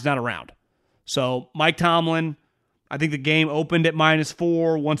they are, and he's not around. So, Mike Tomlin, I think the game opened at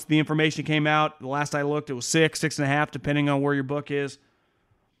 -4 once the information came out. The last I looked, it was 6.5, depending on where your book is.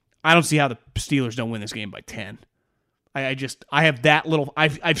 I don't see how the Steelers don't win this game by 10. I have that little...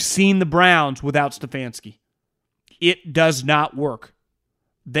 I've seen the Browns without Stefanski. It does not work.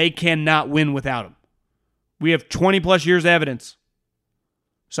 They cannot win without him. We have 20-plus years of evidence.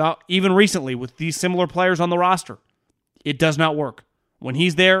 So even recently, with these similar players on the roster, it does not work. When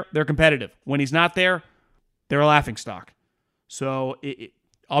he's there, they're competitive. When he's not there, they're a laughingstock. So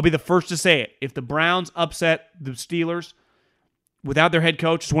I'll be the first to say it. If the Browns upset the Steelers without their head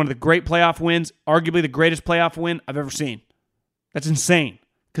coach, it's one of the great playoff wins, arguably the greatest playoff win I've ever seen. That's insane.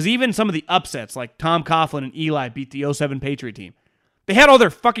 Because even some of the upsets, like Tom Coughlin and Eli beat the 07 Patriot team, they had all their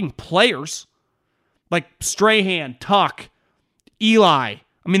fucking players, like Strahan, Tuck, Eli.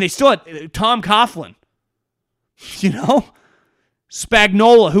 I mean, they still had Tom Coughlin,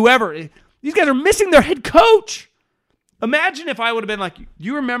 Spagnola, whoever. These guys are missing their head coach. Imagine if I would have been like,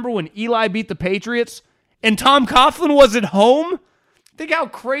 you remember when Eli beat the Patriots and Tom Coughlin was at home? Think how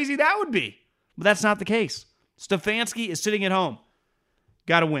crazy that would be. But that's not the case. Stefanski is sitting at home.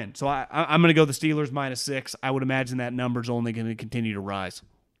 Got to win. So I'm going to go the Steelers -6. I would imagine that number's only going to continue to rise.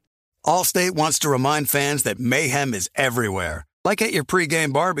 Allstate wants to remind fans that mayhem is everywhere, like at your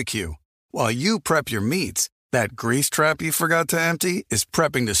pregame barbecue. While you prep your meats, that grease trap you forgot to empty is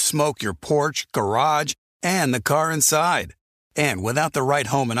prepping to smoke your porch, garage, and the car inside. And without the right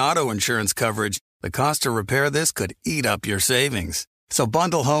home and auto insurance coverage, the cost to repair this could eat up your savings. So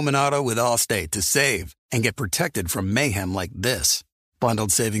bundle home and auto with Allstate to save and get protected from mayhem like this.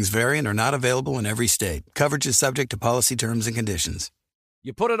 Bundled savings vary and are not available in every state. Coverage is subject to policy terms and conditions.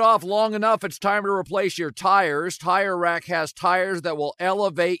 You put it off long enough, it's time to replace your tires. Tire Rack has tires that will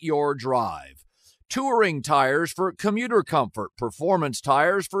elevate your drive. Touring tires for commuter comfort, performance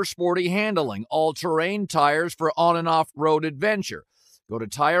tires for sporty handling, all-terrain tires for on- and off-road adventure. Go to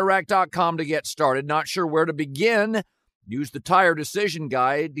TireRack.com to get started. Not sure where to begin? Use the Tire Decision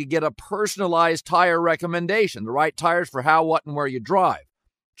Guide to get a personalized tire recommendation, the right tires for how, what, and where you drive.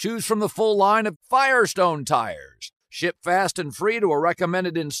 Choose from the full line of Firestone tires. Ship fast and free to a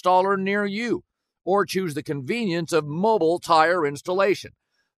recommended installer near you. Or choose the convenience of mobile tire installation.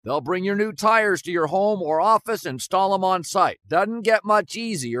 They'll bring your new tires to your home or office, install them on site. Doesn't get much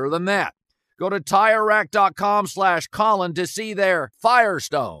easier than that. Go to TireRack.com/Colin to see their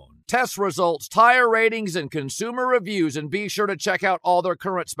Firestone test results, tire ratings, and consumer reviews, and be sure to check out all their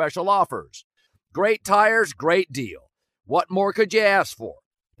current special offers. Great tires, great deal. What more could you ask for?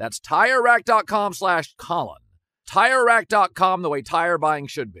 That's TireRack.com/Colin. TireRack.com, the way tire buying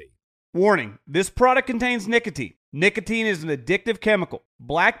should be. Warning, this product contains nicotine. Nicotine is an addictive chemical.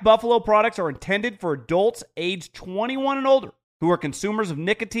 Black Buffalo products are intended for adults aged 21 and older who are consumers of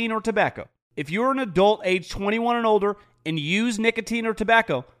nicotine or tobacco. If you're an adult aged 21 and older and use nicotine or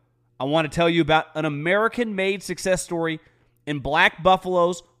tobacco, I want to tell you about an American-made success story in Black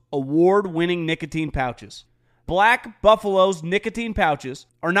Buffalo's award-winning nicotine pouches. Black Buffalo's nicotine pouches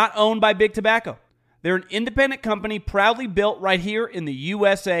are not owned by Big Tobacco. They're an independent company proudly built right here in the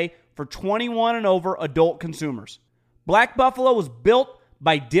USA for 21 and over adult consumers. Black Buffalo was built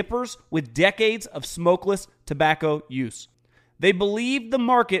by dippers with decades of smokeless tobacco use. They believed the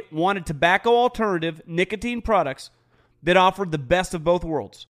market wanted tobacco alternative nicotine products that offered the best of both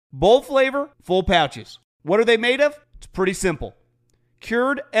worlds. Bold flavor, full pouches. What are they made of? It's pretty simple.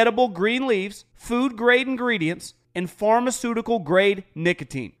 Cured edible green leaves, food-grade ingredients, and pharmaceutical-grade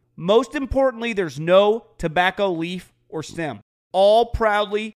nicotine. Most importantly, there's no tobacco leaf or stem. All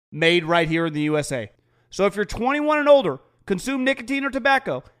proudly made right here in the USA. So if you're 21 and older, consume nicotine or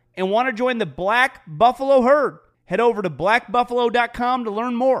tobacco, and want to join the Black Buffalo herd, head over to blackbuffalo.com to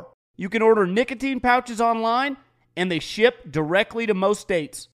learn more. You can order nicotine pouches online, and they ship directly to most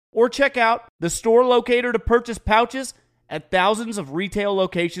states. Or check out the store locator to purchase pouches at thousands of retail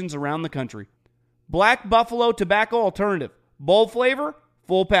locations around the country. Black Buffalo Tobacco Alternative. Bold flavor,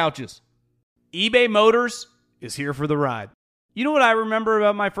 full pouches. eBay Motors is here for the ride. You know what I remember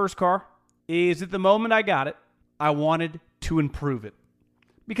about my first car? Is at the moment I got it, I wanted to improve it.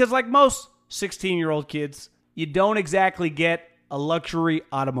 Because like most 16-year-old kids, you don't exactly get a luxury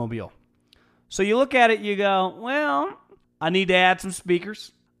automobile. So you look at it, you go, well, I need to add some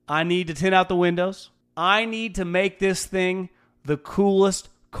speakers. I need to tint out the windows. I need to make this thing the coolest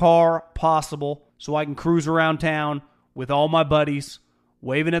car possible so I can cruise around town with all my buddies,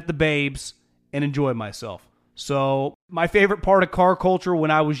 waving at the babes, and enjoy myself. So my favorite part of car culture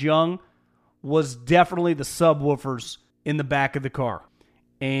when I was young was definitely the subwoofers in the back of the car.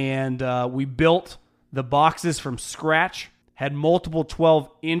 And we built the boxes from scratch, had multiple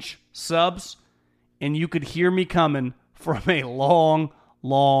 12-inch subs, and you could hear me coming from a long,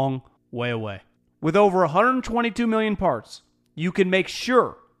 long way away. With over 122 million parts, you can make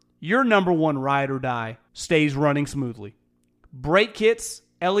sure your number one ride or die stays running smoothly. Brake kits,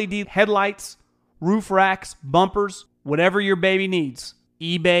 LED headlights, roof racks, bumpers, whatever your baby needs,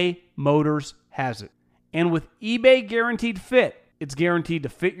 eBay Motors has it. And with eBay Guaranteed Fit, it's guaranteed to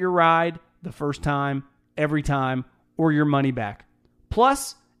fit your ride the first time, every time, or your money back.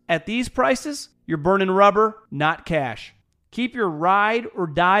 Plus, at these prices, You're burning rubber, not cash. Keep your ride or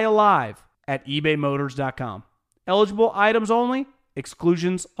die alive at ebaymotors.com. Eligible items only.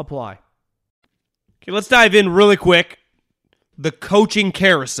 Exclusions apply. Okay, let's dive in really quick. The coaching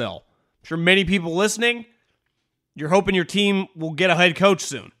carousel. I'm sure many people listening, you're hoping your team will get a head coach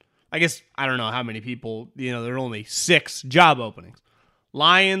soon. I guess, I don't know how many people, there are only 6 job openings.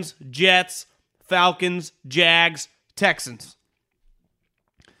 Lions, Jets, Falcons, Jags, Texans.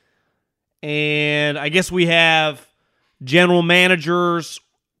 And I guess we have general managers.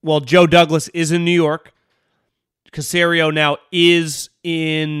 Well, Joe Douglas is in New York. Casario now is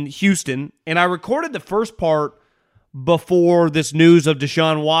in Houston. And I recorded the first part before this news of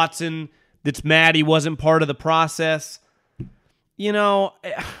Deshaun Watson that's mad he wasn't part of the process. Like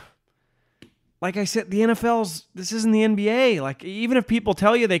I said, the this isn't the NBA. Like, even if people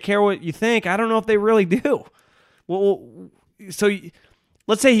tell you they care what you think, I don't know if they really do. Well, so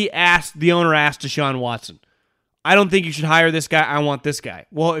let's say the owner asked Deshaun Watson, I don't think you should hire this guy. I want this guy.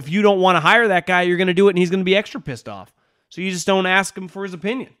 Well, if you don't want to hire that guy, you're going to do it, and he's going to be extra pissed off. So you just don't ask him for his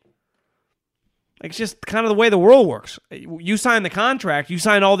opinion. Like, it's just kind of the way the world works. You signed the contract. You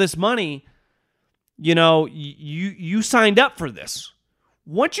signed all this money. You signed up for this.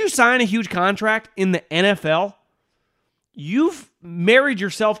 Once you sign a huge contract in the NFL, you've married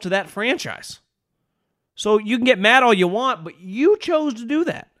yourself to that franchise. So you can get mad all you want, but you chose to do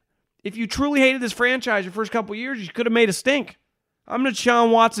that. If you truly hated this franchise your first couple of years, you could have made a stink. I'm a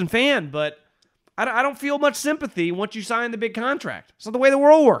Deshaun Watson fan, but I don't feel much sympathy once you sign the big contract. It's not the way the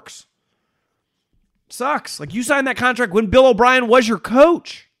world works. It sucks. Like, you signed that contract when Bill O'Brien was your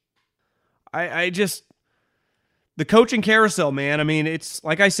coach. The coaching carousel, man, I mean, it's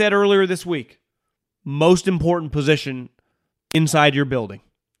like I said earlier this week, most important position inside your building.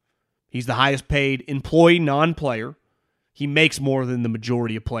 He's the highest paid employee, non-player. He makes more than the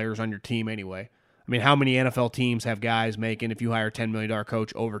majority of players on your team anyway. I mean, how many NFL teams have guys making, if you hire a $10 million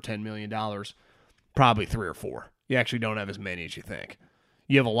coach, over $10 million? Probably 3 or 4. You actually don't have as many as you think.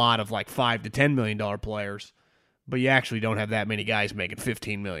 You have a lot of like $5 to $10 million players, but you actually don't have that many guys making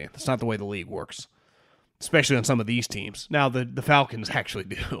 $15 million. That's not the way the league works, especially on some of these teams. Now, the Falcons actually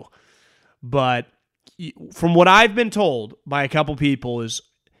do. But from what I've been told by a couple people is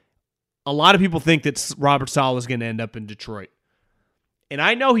a lot of people think that Robert Saleh is going to end up in Detroit. And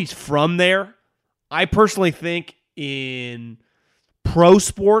I know he's from there. I personally think in pro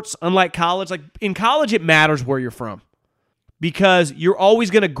sports, unlike college, like in college it matters where you're from because you're always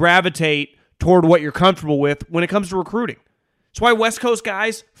going to gravitate toward what you're comfortable with when it comes to recruiting. That's why West Coast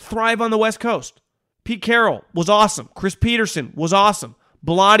guys thrive on the West Coast. Pete Carroll was awesome. Chris Peterson was awesome.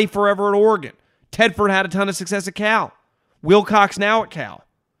 Bellotti forever at Oregon. Tedford had a ton of success at Cal. Wilcox now at Cal.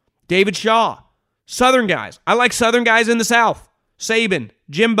 David Shaw. Southern guys. I like Southern guys in the South. Saban,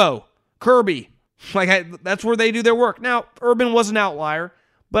 Jimbo, Kirby. That's where they do their work. Now, Urban was an outlier,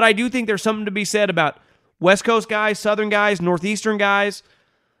 but I do think there's something to be said about West Coast guys, Southern guys, Northeastern guys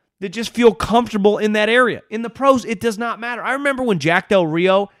that just feel comfortable in that area. In the pros, it does not matter. I remember when Jack Del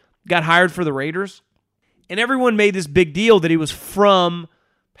Rio got hired for the Raiders, and everyone made this big deal that he was from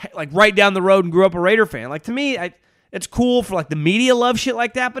like right down the road and grew up a Raider fan. Like, to me, it's cool for like the media love shit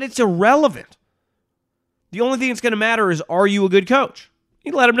like that, but it's irrelevant. The only thing that's going to matter is, are you a good coach?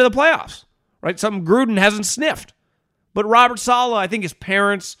 You let him to the playoffs, right? Something Gruden hasn't sniffed. But Robert Saleh, I think his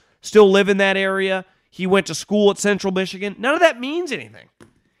parents still live in that area. He went to school at Central Michigan. None of that means anything.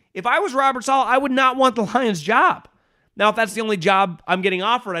 If I was Robert Saleh, I would not want the Lions' job. Now, if that's the only job I'm getting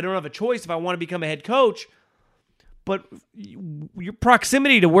offered, I don't have a choice if I want to become a head coach. But your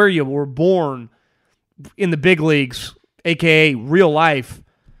proximity to where you were born in the big leagues, a.k.a. real life,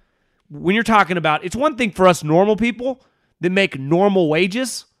 when you're talking about, it's one thing for us normal people that make normal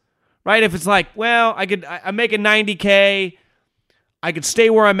wages, right? If it's like, well, I'm making $90K, I could stay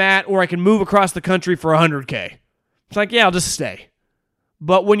where I'm at, or I can move across the country for $100K. It's like, yeah, I'll just stay.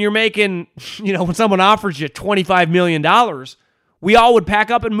 But when you're making, when someone offers you $25 million, we all would pack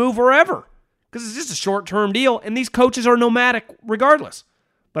up and move wherever because it's just a short-term deal, and these coaches are nomadic regardless.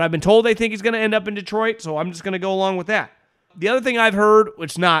 But I've been told they think he's going to end up in Detroit, so I'm just going to go along with that. The other thing I've heard,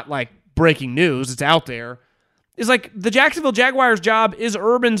 which is not like breaking news, it's out there, is like the Jacksonville Jaguars job is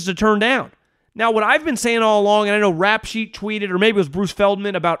Urban's to turn down. Now, what I've been saying all along, and I know Rap Sheet tweeted, or maybe it was Bruce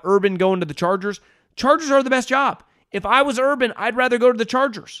Feldman, about Urban going to the Chargers. Chargers are the best job. If I was Urban, I'd rather go to the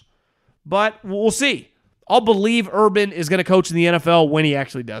Chargers. But we'll see. I'll believe Urban is going to coach in the NFL when he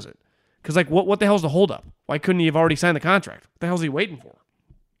actually does it. Because, like, what the hell's the holdup? Why couldn't he have already signed the contract? What the hell's he waiting for?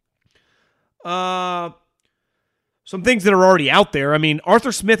 Some things that are already out there. I mean,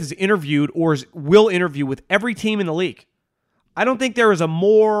 Arthur Smith is interviewed or will interview with every team in the league. I don't think there is a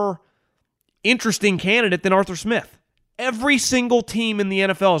more interesting candidate than Arthur Smith. Every single team in the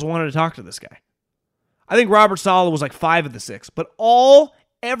NFL has wanted to talk to this guy. I think Robert Saleh was like 5 of the 6, but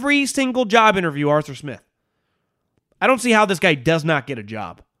every single job interview, Arthur Smith. I don't see how this guy does not get a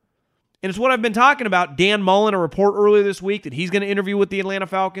job. And it's what I've been talking about. Dan Mullen, a report earlier this week that he's going to interview with the Atlanta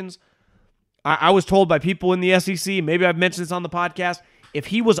Falcons. I was told by people in the SEC, maybe I've mentioned this on the podcast, if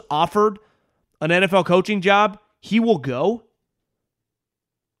he was offered an NFL coaching job, he will go.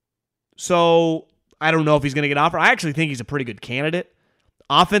 So I don't know if he's going to get offered. I actually think he's a pretty good candidate.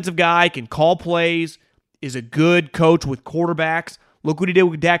 Offensive guy, can call plays, is a good coach with quarterbacks. Look what he did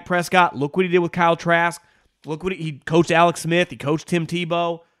with Dak Prescott. Look what he did with Kyle Trask. Look what he coached Alex Smith. He coached Tim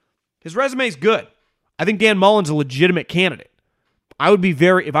Tebow. His resume is good. I think Dan Mullen's a legitimate candidate. I would be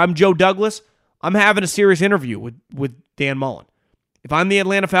if I'm Joe Douglas, I'm having a serious interview with Dan Mullen. If I'm the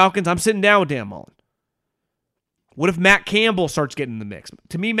Atlanta Falcons, I'm sitting down with Dan Mullen. What if Matt Campbell starts getting in the mix?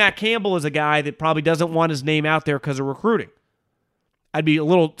 To me, Matt Campbell is a guy that probably doesn't want his name out there because of recruiting. I'd be a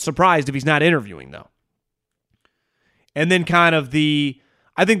little surprised if he's not interviewing, though. And then kind of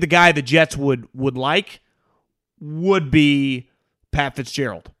I think the guy the Jets would like would be Pat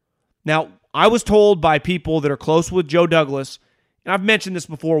Fitzgerald. Now, I was told by people that are close with Joe Douglas, and I've mentioned this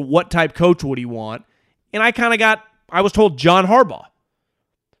before, what type coach would he want? And I was told John Harbaugh.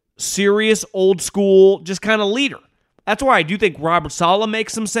 Serious, old school, just kind of leader. That's why I do think Robert Saleh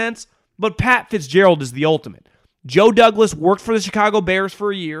makes some sense, but Pat Fitzgerald is the ultimate. Joe Douglas worked for the Chicago Bears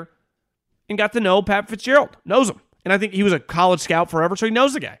for a year and got to know Pat Fitzgerald, knows him. And I think he was a college scout forever, so he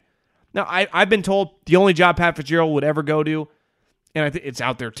knows the guy. Now, I've been told the only job Pat Fitzgerald would ever go to, and I think it's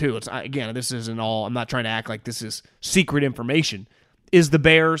out there too. This isn't all, I'm not trying to act like this is secret information, is the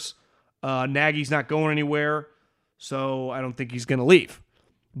Bears. Nagy's not going anywhere, so I don't think he's going to leave.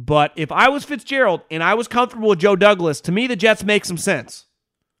 But if I was Fitzgerald and I was comfortable with Joe Douglas, to me the Jets make some sense.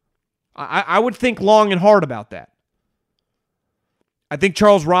 I would think long and hard about that. I think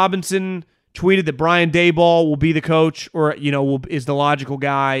Charles Robinson tweeted that Brian Daboll will be the coach, or is the logical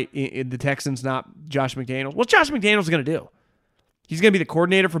guy in the Texans, not Josh McDaniels. What's Josh McDaniels going to do? He's going to be the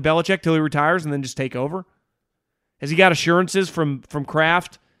coordinator for Belichick till he retires and then just take over? Has he got assurances from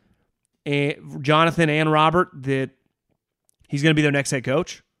Kraft, and Jonathan and Robert that he's going to be their next head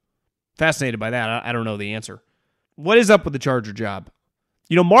coach? Fascinated by that. I don't know the answer. What is up with the Charger job?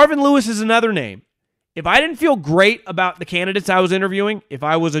 Marvin Lewis is another name. If I didn't feel great about the candidates I was interviewing, if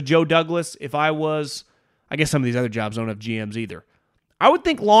I was a Joe Douglas, I guess some of these other jobs don't have GMs either, I would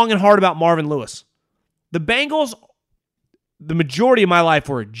think long and hard about Marvin Lewis. The Bengals, the majority of my life,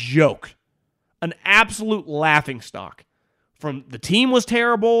 were a joke. An absolute laughingstock. From the team was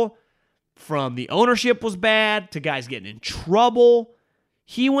terrible, from the ownership was bad, to guys getting in trouble.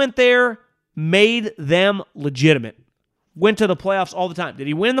 He went there, made them legitimate. Went to the playoffs all the time. Did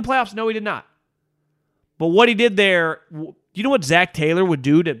he win the playoffs? No, he did not. But what he did there, you know what Zach Taylor would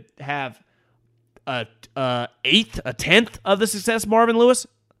do to have a tenth of the success Marvin Lewis?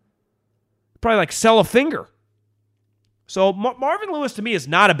 Probably sell a finger. So Marvin Lewis to me is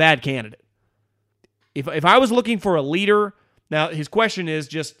not a bad candidate. If I was looking for a leader, now his question is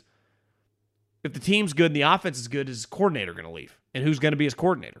just, if the team's good and the offense is good, is his coordinator going to leave? And who's going to be his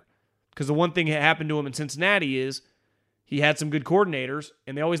coordinator? Because the one thing that happened to him in Cincinnati is he had some good coordinators,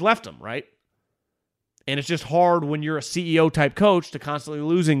 and they always left him, right? And it's just hard when you're a CEO-type coach to constantly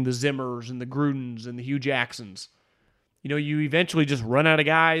losing the Zimmers and the Grudens and the Hugh Jacksons. You eventually just run out of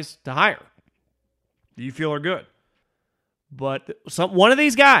guys to hire that you feel are good. But one of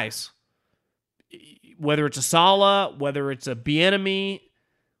these guys, whether it's a Saleh, whether it's a Bieniemy,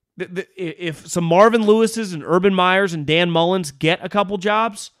 if some Marvin Lewises and Urban Meyers and Dan Mullins get a couple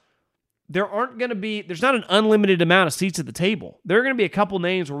jobs, there's not an unlimited amount of seats at the table. There are going to be a couple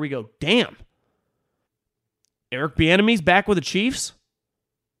names where we go, damn, Eric Bieniemy's back with the Chiefs?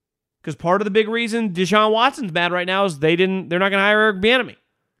 Because part of the big reason Deshaun Watson's bad right now is they're not going to hire Eric Bieniemy.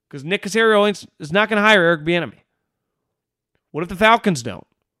 Because Nick Casario is not going to hire Eric Bieniemy. What if the Falcons don't?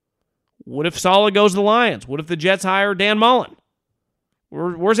 What if Saleh goes to the Lions? What if the Jets hire Dan Mullen?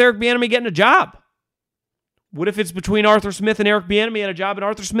 Where's Eric Bieniemy getting a job? What if it's between Arthur Smith and Eric Bieniemy at a job and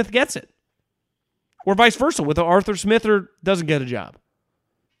Arthur Smith gets it? Or vice versa, with Arthur Smith doesn't get a job.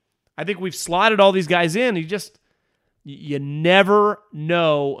 I think we've slotted all these guys in. You never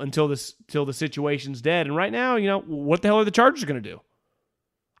know until the situation's dead. And right now, what the hell are the Chargers going to do?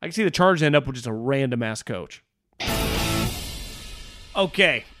 I can see the Chargers end up with just a random-ass coach.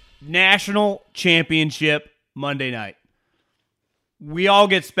 Okay, national championship Monday night. We all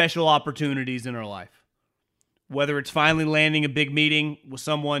get special opportunities in our life. Whether it's finally landing a big meeting with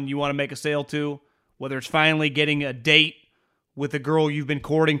someone you want to make a sale to, whether it's finally getting a date with a girl you've been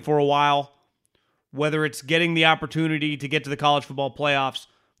courting for a while, whether it's getting the opportunity to get to the college football playoffs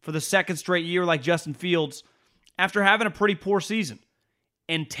for the second straight year like Justin Fields after having a pretty poor season,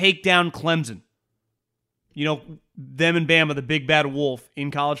 and take down Clemson. You know, them and Bama, the big bad wolf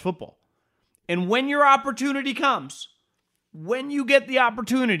in college football. And when your opportunity comes, when you get the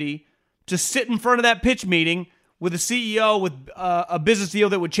opportunity to sit in front of that pitch meeting with a CEO with a business deal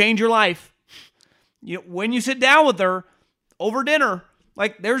that would change your life, you know, when you sit down with her over dinner,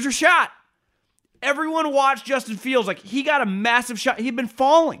 like, there's your shot. Everyone watched Justin Fields. Like, he got a massive shot. He'd been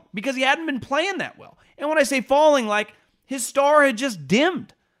falling because he hadn't been playing that well. And when I say falling, like, his star had just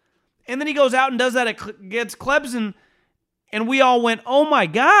dimmed. And then he goes out and does that against Clemson, and we all went, oh my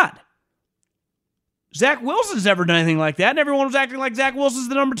God. Zach Wilson's never done anything like that, and everyone was acting like Zach Wilson's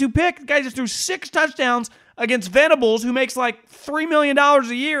the number 2 pick. The guy just threw 6 touchdowns against Venables, who makes like $3 million a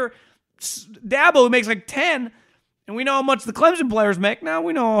year. Dabo, who makes like 10. And we know how much the Clemson players make. Now,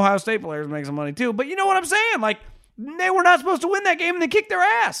 we know Ohio State players make some money too. But you know what I'm saying? Like, they were not supposed to win that game, and they kicked their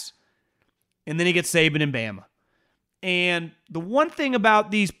ass. And then he gets Saban and Bama. And the one thing about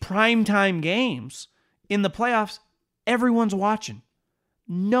these primetime games in the playoffs, everyone's watching.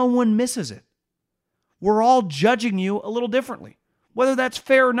 No one misses it. We're all judging you a little differently, whether that's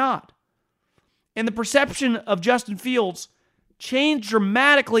fair or not. And the perception of Justin Fields changed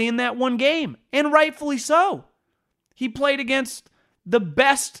dramatically in that one game, and rightfully so. He played against the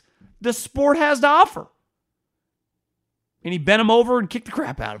best the sport has to offer. And he bent him over and kicked the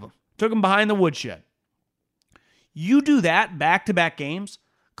crap out of him. Took him behind the woodshed. You do that back-to-back games,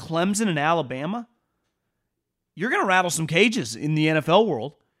 Clemson and Alabama, you're going to rattle some cages in the NFL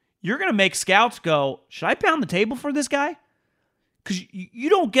world. You're going to make scouts go, should I pound the table for this guy? Because you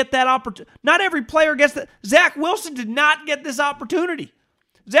don't get that opportunity. Not every player gets that. Zach Wilson did not get this opportunity.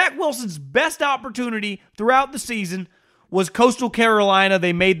 Zach Wilson's best opportunity throughout the season was Coastal Carolina.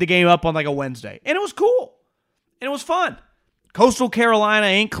 They made the game up on like a Wednesday. And it was cool. And it was fun. Coastal Carolina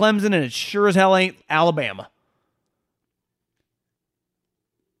ain't Clemson, and it sure as hell ain't Alabama.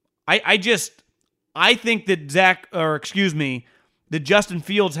 I think that that Justin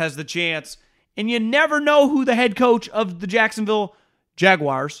Fields has the chance, and you never know who the head coach of the Jacksonville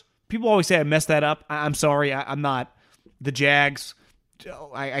Jaguars. People always say I messed that up. I'm sorry, I'm not. The Jags,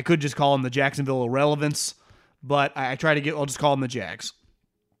 I could just call them the Jacksonville Irrelevance, but I'll just call them the Jags.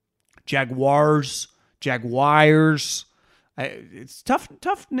 Jaguars. It's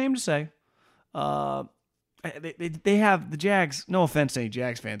tough name to say. They have the Jags, no offense to any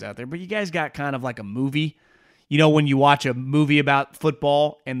Jags fans out there, but you guys got kind of like a movie. You know, when you watch a movie about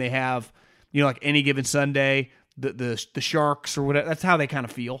football and they have, you know, like Any Given Sunday, the Sharks or whatever, that's how they kind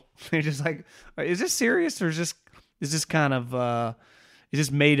of feel. They're just like, is this serious, or is this kind of, is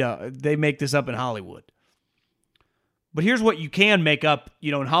this made up? They make this up in Hollywood. But here's what you can make up.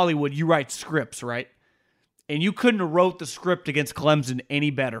 You know, in Hollywood, you write scripts, right? And you couldn't have wrote the script against Clemson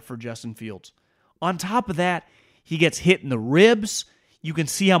any better for Justin Fields. On top of that, he gets hit in the ribs. You can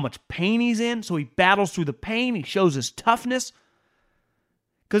see how much pain he's in, so he battles through the pain. He shows his toughness.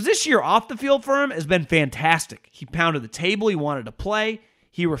 Because this year off the field for him has been fantastic. He pounded the table. He wanted to play.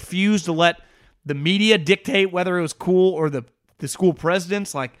 He refused to let the media dictate whether it was cool, or the school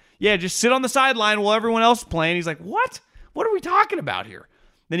presidents. Like, yeah, just sit on the sideline while everyone else is playing. He's like, what? What are we talking about here?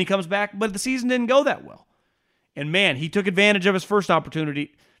 Then he comes back, but the season didn't go that well. And man, he took advantage of his first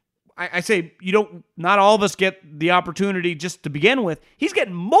opportunity. I say, not all of us get the opportunity just to begin with. He's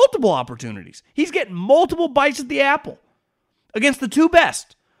getting multiple opportunities. He's getting multiple bites at the apple against the two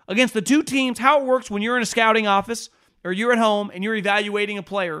best, against the two teams. How it works when you're in a scouting office or you're at home and you're evaluating a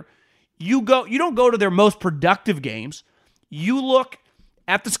player, you don't go to their most productive games. You look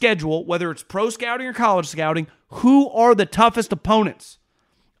at the schedule, whether it's pro scouting or college scouting, who are the toughest opponents.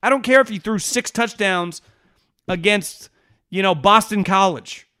 I don't care if you threw 6 touchdowns against, Boston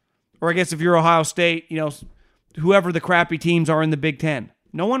College. Or I guess if you're Ohio State, whoever the crappy teams are in the Big Ten.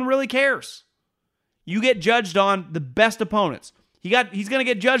 No one really cares. You get judged on the best opponents. He's going to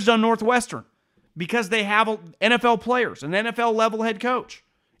get judged on Northwestern because they have NFL players, an NFL-level head coach,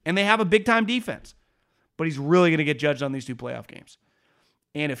 and they have a big-time defense. But he's really going to get judged on these 2 playoff games.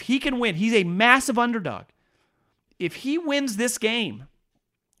 And if he can win, he's a massive underdog. If he wins this game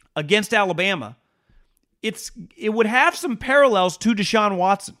against Alabama, it would have some parallels to Deshaun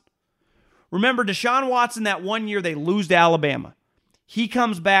Watson. Remember, Deshaun Watson, that one year they lose to Alabama. He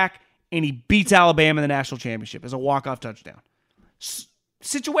comes back and he beats Alabama in the national championship as a walk-off touchdown.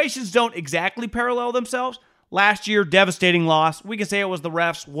 Situations don't exactly parallel themselves. Last year, devastating loss. We can say it was the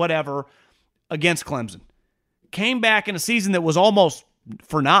refs, whatever, against Clemson. Came back in a season that was almost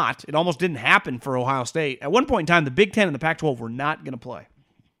for naught. It almost didn't happen for Ohio State. At one point in time, the Big Ten and the Pac-12 were not going to play.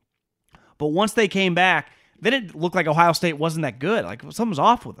 But once they came back, then it looked like Ohio State wasn't that good. Like something was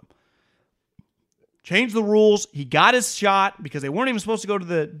off with them. Changed the rules. He got his shot because they weren't even supposed to go to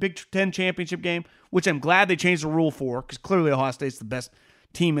the Big Ten championship game, which I'm glad they changed the rule for because clearly Ohio State's the best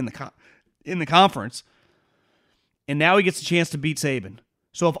team in the conference. And now he gets a chance to beat Saban.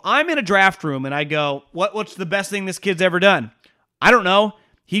 So if I'm in a draft room and I go, what's the best thing this kid's ever done? I don't know.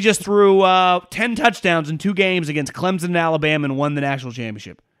 He just threw 10 touchdowns in 2 games against Clemson and Alabama and won the national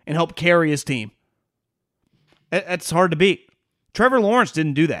championship and helped carry his team. That's hard to beat. Trevor Lawrence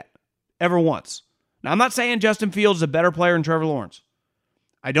didn't do that ever once. Now, I'm not saying Justin Fields is a better player than Trevor Lawrence.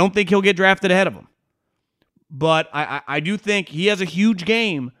 I don't think he'll get drafted ahead of him. But I do think he has a huge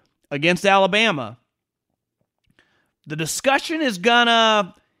game against Alabama. The discussion is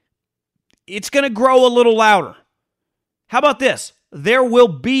gonna grow a little louder. How about this? There will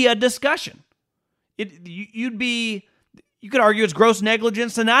be a discussion. You could argue it's gross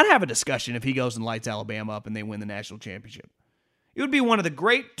negligence to not have a discussion if he goes and lights Alabama up and they win the national championship. It would be one of the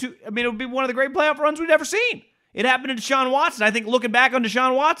great playoff runs we've ever seen. It happened to Deshaun Watson. I think looking back on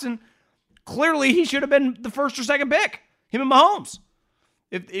Deshaun Watson, clearly he should have been the first or second pick, him and Mahomes.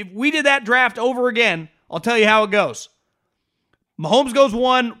 If we did that draft over again, I'll tell you how it goes. Mahomes goes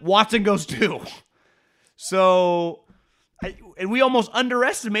 1, Watson goes 2. So, and we almost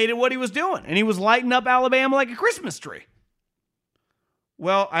underestimated what he was doing. And he was lighting up Alabama like a Christmas tree.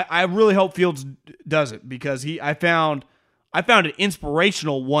 Well, I really hope Fields does it because I found it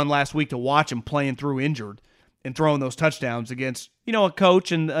inspirational one last week to watch him playing through injured and throwing those touchdowns against, a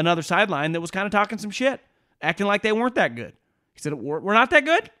coach and another sideline that was kind of talking some shit, acting like they weren't that good. He said, we're not that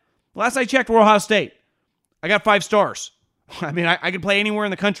good? Last I checked, we're Ohio State. I got 5 stars. I mean, I could play anywhere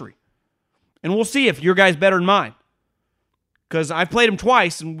in the country. And we'll see if your guy's better than mine. Because I've played him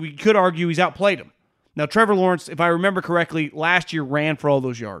twice, and we could argue he's outplayed him. Now, Trevor Lawrence, if I remember correctly, last year ran for all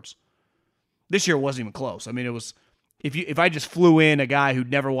those yards. This year wasn't even close. I mean, it was if I just flew in a guy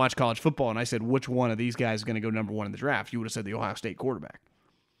who'd never watched college football and I said, which one of these guys is going to go number 1 in the draft, you would have said the Ohio State quarterback.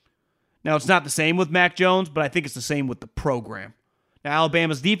 Now, it's not the same with Mac Jones, but I think it's the same with the program. Now,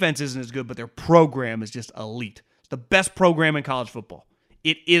 Alabama's defense isn't as good, but their program is just elite. It's the best program in college football.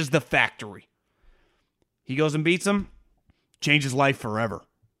 It is the factory. He goes and beats them, changes life forever.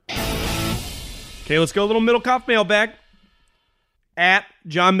 Okay, let's go a little Middlecoff mailbag. At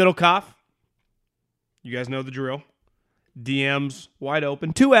John Middlecoff. You guys know the drill. DMs wide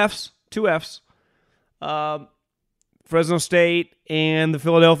open. 2 Fs. Fresno State and the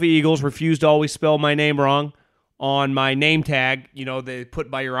Philadelphia Eagles refused to always spell my name wrong on my name tag, they put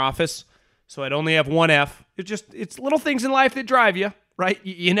by your office. So I'd only have 1 F. It's little things in life that drive you, right?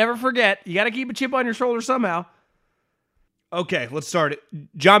 You never forget. You got to keep a chip on your shoulder somehow. Okay, let's start it.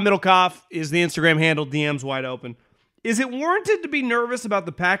 John Middlecoff is the Instagram handle, DMs wide open. Is it warranted to be nervous about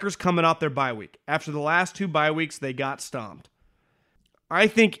the Packers coming off their bye week? After the last 2 bye weeks, they got stomped. I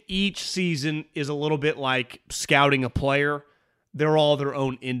think each season is a little bit like scouting a player. They're all their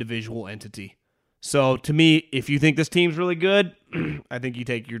own individual entity. So to me, if you think this team's really good, I think you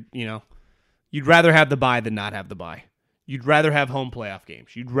take you'd rather have the bye than not have the bye. You'd rather have home playoff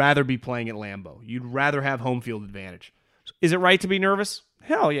games. You'd rather be playing at Lambeau. You'd rather have home field advantage. Is it right to be nervous?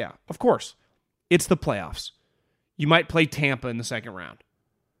 Hell yeah, of course. It's the playoffs. You might play Tampa in the second round.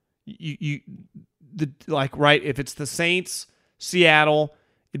 Right? If it's the Saints, Seattle,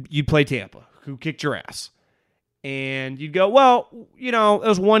 you'd play Tampa, who kicked your ass. And you'd go, well, it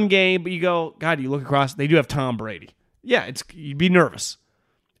was 1 game, but you go, God, you look across, they do have Tom Brady. Yeah, you'd be nervous.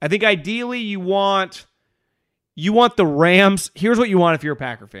 I think ideally you want the Rams. Here's what you want if you're a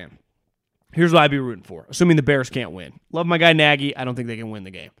Packer fan. Here's what I'd be rooting for, assuming the Bears can't win. Love my guy Nagy. I don't think they can win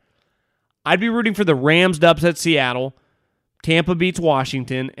the game. I'd be rooting for the Rams to upset Seattle. Tampa beats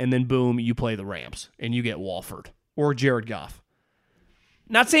Washington, and then boom, you play the Rams, and you get Walford or Jared Goff.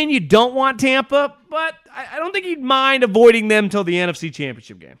 Not saying you don't want Tampa, but I don't think you'd mind avoiding them till the NFC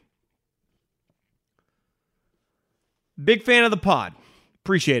Championship game. Big fan of the pod.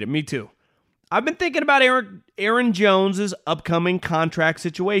 Appreciate it. Me too. I've been thinking about Aaron Jones' upcoming contract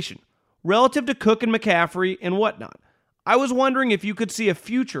situation relative to Cook and McCaffrey and whatnot. I was wondering if you could see a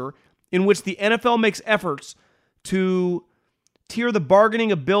future in which the NFL makes efforts to tier the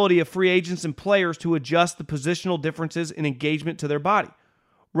bargaining ability of free agents and players to adjust the positional differences in engagement to their body.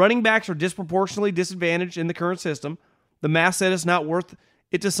 Running backs are disproportionately disadvantaged in the current system. The math said it's not worth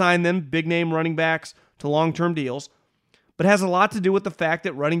it to sign them, big-name running backs, to long-term deals, but has a lot to do with the fact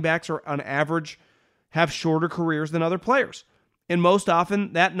that running backs are, on average, have shorter careers than other players. And more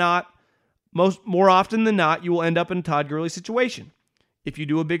often than not, you will end up in a Todd Gurley situation if you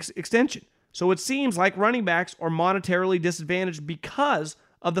do a big extension. So it seems like running backs are monetarily disadvantaged because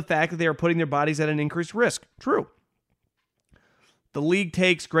of the fact that they are putting their bodies at an increased risk. True. The league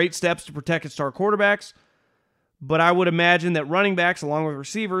takes great steps to protect its star quarterbacks, but I would imagine that running backs, along with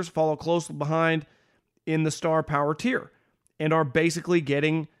receivers, follow closely behind in the star power tier and are basically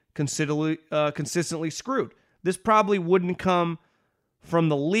getting consistently screwed. This probably wouldn't come from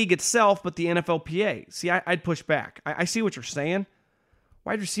the league itself, but the NFLPA. See, I'd push back. I see what you're saying.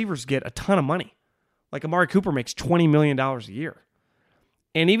 Wide receivers get a ton of money. Like Amari Cooper makes $20 million a year.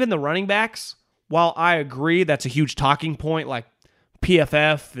 And even the running backs, while I agree that's a huge talking point, like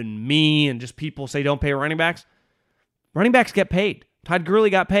PFF and me and just people say don't pay running backs get paid. Todd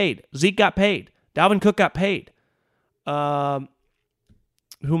Gurley got paid. Zeke got paid. Dalvin Cook got paid. Who am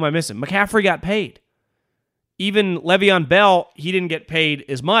I missing? McCaffrey got paid. Even Le'Veon Bell, he didn't get paid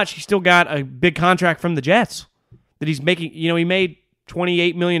as much. He still got a big contract from the Jets that he's making. You know, he made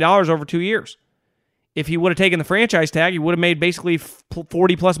 $28 million over 2 years. If he would have taken the franchise tag, he would have made basically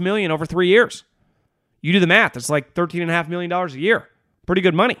 40 plus million over 3 years. You do the math. It's like $13.5 million a year. Pretty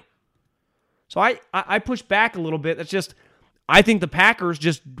good money. So I push back a little bit. That's just, I think the Packers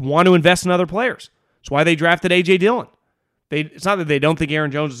just want to invest in other players. That's why they drafted A.J. Dillon. It's not that they don't think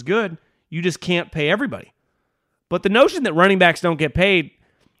Aaron Jones is good. You just can't pay everybody. But the notion that running backs don't get paid,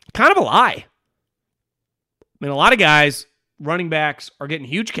 kind of a lie. I mean, a lot of guys, running backs, are getting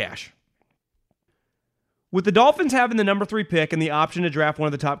huge cash. With the Dolphins having the number 3 pick and the option to draft one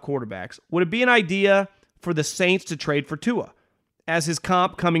of the top quarterbacks, would it be an idea for the Saints to trade for Tua, as his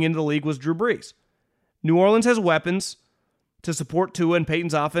comp coming into the league was Drew Brees? New Orleans has weapons to support Tua, and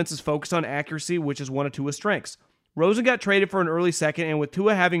Peyton's offense is focused on accuracy, which is one of Tua's strengths. Rosen got traded for an early second, and with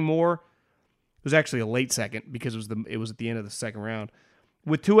Tua having more, it was actually a late second because it was at the end of the second round.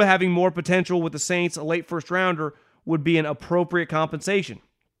 With Tua having more potential with the Saints, a late first rounder would be an appropriate compensation.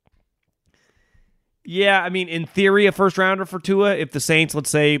 Yeah, I mean, in theory, a first rounder for Tua, if the Saints,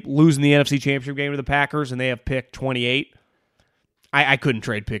 let's say, lose in the NFC Championship game to the Packers and they have pick 28, I couldn't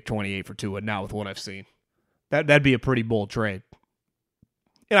trade pick 28 for Tua, not with what I've seen. That'd be a pretty bold trade.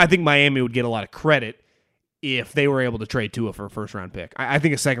 And I think Miami would get a lot of credit if they were able to trade Tua for a first-round pick. I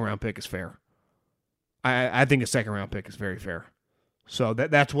think a second-round pick is fair. I think a second-round pick is very fair. So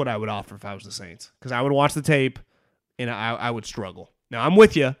that's what I would offer if I was the Saints, because I would watch the tape and I would struggle. Now, I'm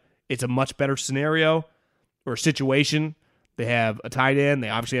with you. It's a much better scenario or situation. They have a tight end. They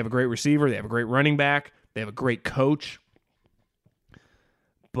obviously have a great receiver. They have a great running back. They have a great coach.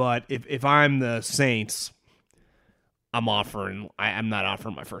 But if I'm the Saints, I'm not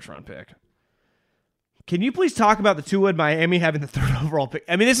offering my first-round pick. Can you please talk about the Tua in Miami having the 3rd overall pick?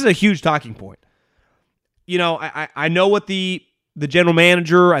 I mean, this is a huge talking point. You know, I know what the general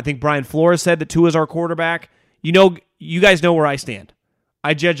manager, I think Brian Flores, said that Tua is our quarterback. You know, you guys know where I stand.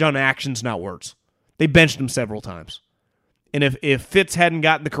 I judge on actions, not words. They benched him several times. And if Fitz hadn't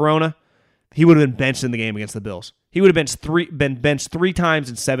gotten the corona, he would have been benched in the game against the Bills. He would have been benched 3 times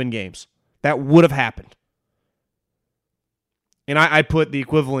in 7 games. That would have happened. And I put the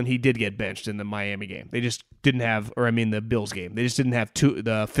equivalent, he did get benched in the Miami game. They just didn't have, the Bills game. They just didn't have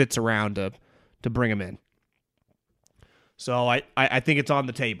the Fitz around to bring him in. So I think it's on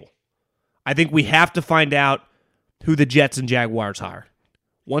the table. I think we have to find out who the Jets and Jaguars hire.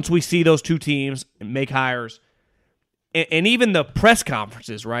 Once we see those 2 teams and make hires, and even the press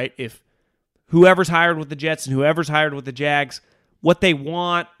conferences, right? If whoever's hired with the Jets and whoever's hired with the Jags, what they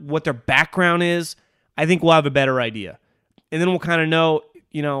want, what their background is, I think we'll have a better idea. And then we'll kind of know,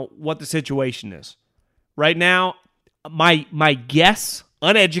 what the situation is. Right now, my guess,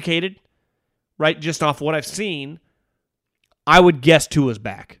 uneducated, right, just off what I've seen, I would guess Tua's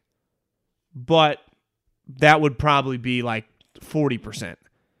back. But that would probably be like 40%.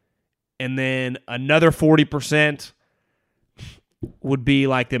 And then another 40% would be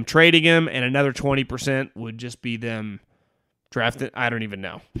like them trading him, and another 20% would just be them drafting. I don't even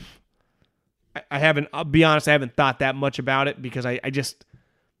know. I'll be honest, I haven't thought that much about it because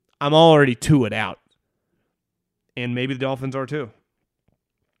I'm already Tua'd out. And maybe the Dolphins are too.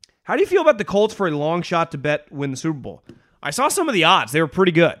 How do you feel about the Colts for a long shot to bet win the Super Bowl? I saw some of the odds. They were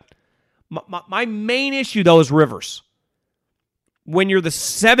pretty good. My main issue, though, is Rivers. When you're the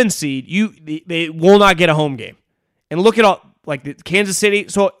 7 seed, they will not get a home game. And look at all, like the Kansas City.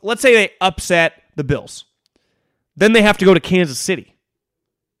 So let's say they upset the Bills. Then they have to go to Kansas City.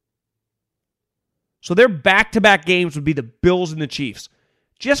 So their back-to-back games would be the Bills and the Chiefs.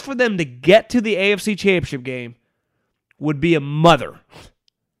 Just for them to get to the AFC Championship game would be a mother.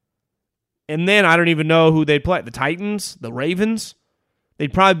 And then I don't even know who they'd play. The Titans, the Ravens.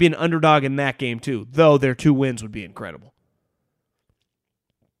 They'd probably be an underdog in that game too, though their 2 wins would be incredible.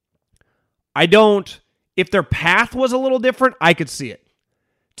 If their path was a little different, I could see it.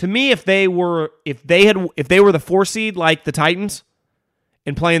 To me, if they were the 4 seed like the Titans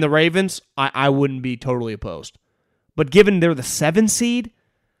and playing the Ravens, I wouldn't be totally opposed. But given they're the 7 seed,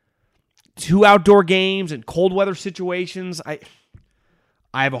 2 outdoor games and cold weather situations, I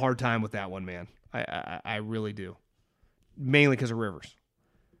have a hard time with that one, man. I really do. Mainly because of Rivers.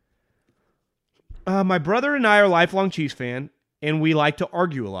 My brother and I are lifelong Chiefs fan, and we like to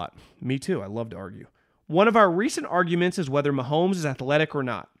argue a lot. Me too. I love to argue. One of our recent arguments is whether Mahomes is athletic or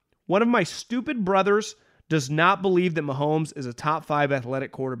not. One of my stupid brothers does not believe that Mahomes is a top 5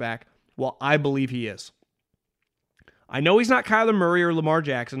 athletic quarterback, while I believe he is. I know he's not Kyler Murray or Lamar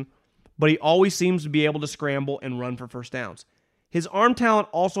Jackson, but he always seems to be able to scramble and run for first downs. His arm talent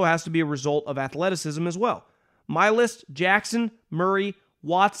also has to be a result of athleticism as well. My list: Jackson, Murray,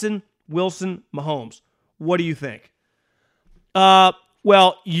 Watson, Wilson, Mahomes. What do you think?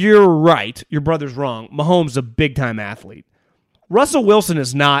 Well, you're right. Your brother's wrong. Mahomes is a big-time athlete. Russell Wilson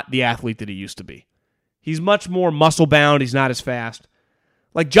is not the athlete that he used to be. He's much more muscle-bound. He's not as fast.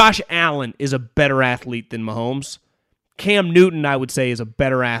 Like Josh Allen is a better athlete than Mahomes. Cam Newton, I would say, is a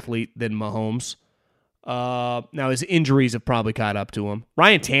better athlete than Mahomes. Now, his injuries have probably caught up to him.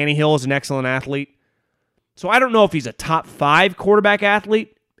 Ryan Tannehill is an excellent athlete. So I don't know if he's a top 5 quarterback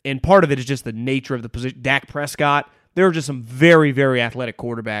athlete, and part of it is just the nature of the position. Dak Prescott. There are just some very, very athletic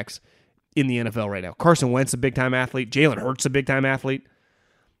quarterbacks in the NFL right now. Carson Wentz is a big-time athlete. Jalen Hurts is a big-time athlete.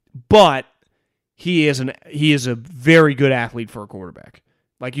 But he is a very good athlete for a quarterback.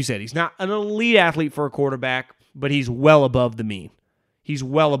 Like you said, he's not an elite athlete for a quarterback, but he's well above the mean. He's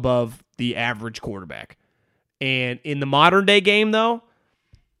well above the average quarterback. And in the modern-day game, though,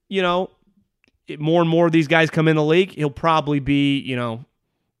 more and more of these guys come in the league, he'll probably be,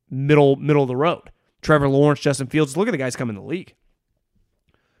 middle of the road. Trevor Lawrence, Justin Fields, look at the guys coming in the league.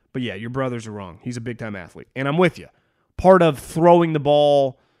 But yeah, your brothers are wrong. He's a big-time athlete. And I'm with you. Part of throwing the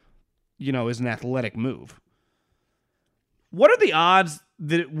ball, is an athletic move. What are the odds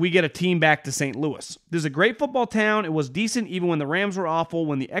that we get a team back to St. Louis? This is a great football town. It was decent even when the Rams were awful.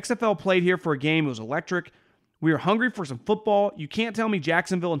 When the XFL played here for a game, it was electric. We are hungry for some football. You can't tell me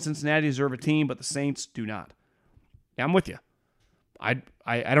Jacksonville and Cincinnati deserve a team, but the Saints do not. Yeah, I'm with you.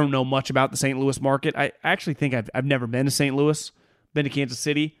 I don't know much about the St. Louis market. I actually think I've never been to St. Louis, been to Kansas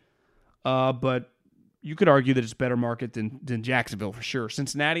City, but you could argue that it's a better market than Jacksonville for sure.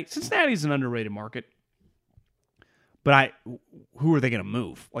 Cincinnati's an underrated market, but who are they going to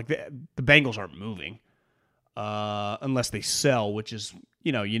move? Like the Bengals aren't moving unless they sell, which is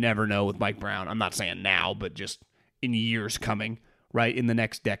you never know with Mike Brown. I'm not saying now, but just in years coming, right in the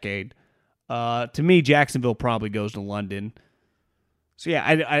next decade. To me, Jacksonville probably goes to London. So yeah,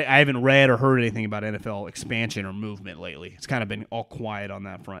 I haven't read or heard anything about NFL expansion or movement lately. It's kind of been all quiet on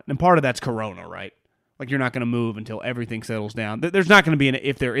that front. And part of that's Corona, right? Like you're not going to move until everything settles down. There's not going to be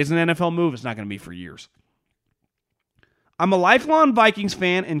if there is an NFL move, it's not going to be for years. I'm a lifelong Vikings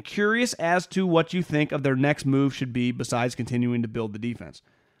fan and curious as to what you think of their next move should be besides continuing to build the defense.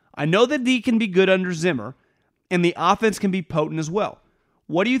 I know that D can be good under Zimmer, and the offense can be potent as well.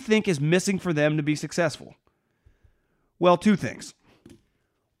 What do you think is missing for them to be successful? Well, 2 things.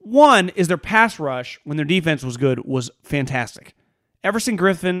 One is their pass rush, when their defense was good, was fantastic. Everson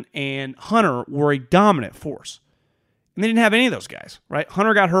Griffin and Hunter were a dominant force. And they didn't have any of those guys, right?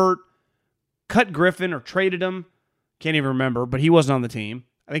 Hunter got hurt, cut Griffin or traded him. Can't even remember, but he wasn't on the team.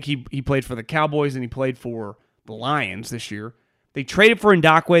 I think he played for the Cowboys and he played for the Lions this year. They traded for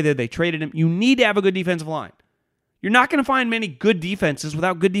Ndakwe. They traded him. You need to have a good defensive line. You're not going to find many good defenses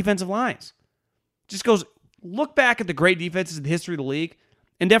without good defensive lines. Just look back at the great defenses in the history of the league,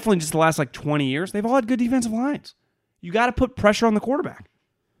 and definitely just the last 20 years, they've all had good defensive lines. You got to put pressure on the quarterback.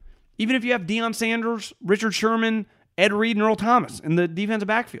 Even if you have Deion Sanders, Richard Sherman, Ed Reed, and Earl Thomas in the defensive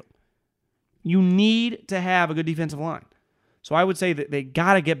backfield. You need to have a good defensive line. So I would say that they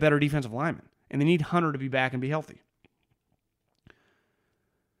got to get better defensive linemen, and they need Hunter to be back and be healthy.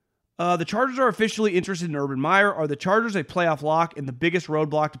 The Chargers are officially interested in Urban Meyer. Are the Chargers a playoff lock and the biggest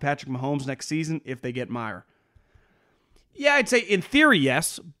roadblock to Patrick Mahomes next season if they get Meyer? Yeah, I'd say in theory,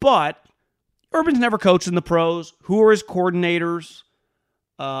 yes, but Urban's never coached in the pros. Who are his coordinators?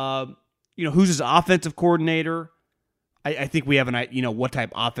 Who's his offensive coordinator? I think we have an idea, what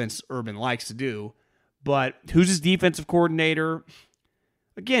type of offense Urban likes to do, but who's his defensive coordinator?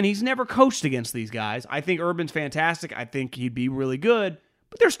 Again, he's never coached against these guys. I think Urban's fantastic. I think he'd be really good,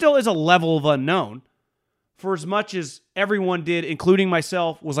 but there still is a level of unknown. For as much as everyone did, including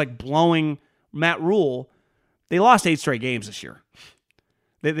myself, was blowing Matt Rule, they lost 8 straight games this year.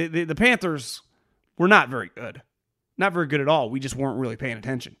 The Panthers were not very good. Not very good at all. We just weren't really paying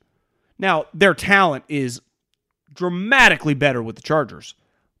attention. Now, their talent is dramatically better with the Chargers,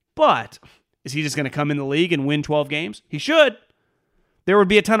 But is he just going to come in the league and win 12 games? He should. There would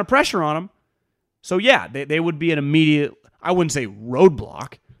be a ton of pressure on him. So, yeah, they would be an immediate, I wouldn't say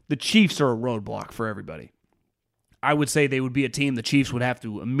roadblock. The Chiefs are a roadblock for everybody. I would say they would be a team the Chiefs would have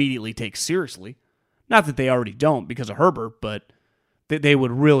to immediately take seriously. Not that they already don't because of Herbert, but they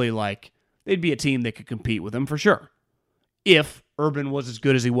would really they'd be a team that could compete with them for sure. If Urban was as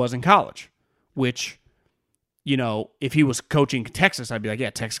good as he was in college, which, if he was coaching Texas, I'd be like, yeah,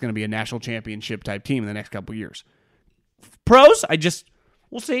 Texas is going to be a national championship type team in the next couple of years. Pros,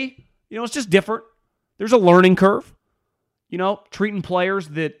 we'll see. It's just different. There's a learning curve. Treating players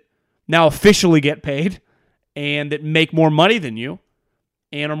that now officially get paid and that make more money than you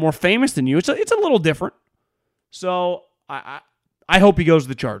and are more famous than you. It's a little different. So I hope he goes to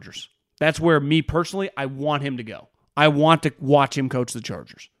the Chargers. That's where me personally, I want him to go. I want to watch him coach the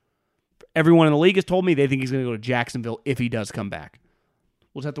Chargers. Everyone in the league has told me they think he's going to go to Jacksonville if he does come back.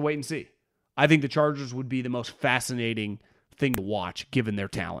 We'll just have to wait and see. I think the Chargers would be the most fascinating thing to watch given their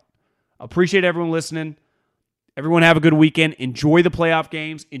talent. Appreciate everyone listening. Everyone have a good weekend. Enjoy the playoff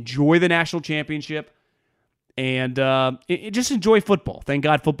games. Enjoy the national championship. And just enjoy football. Thank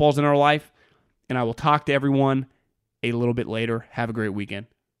God football's in our life. And I will talk to everyone a little bit later. Have a great weekend.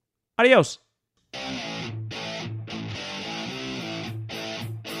 Adios.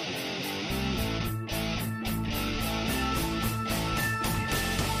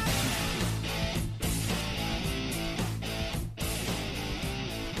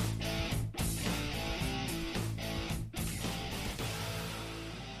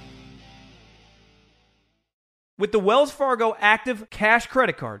 With the Wells Fargo Active Cash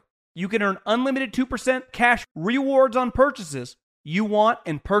Credit Card, you can earn unlimited 2% cash rewards on purchases you want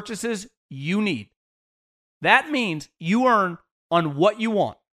and purchases you need. That means you earn on what you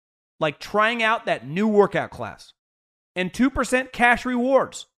want, like trying out that new workout class, and 2% cash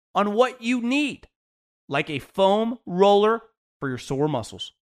rewards on what you need, like a foam roller for your sore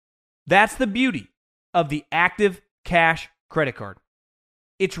muscles. That's the beauty of the Active Cash Credit Card.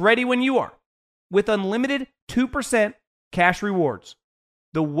 It's ready when you are, with unlimited 2% cash rewards.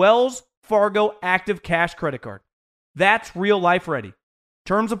 The Wells Fargo Active Cash Credit Card. That's real life ready.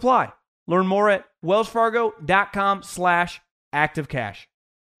 Terms apply. Learn more at wellsfargo.com/activecash.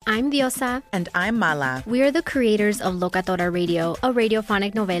 I'm Diosa. And I'm Mala. We are the creators of Locatora Radio, a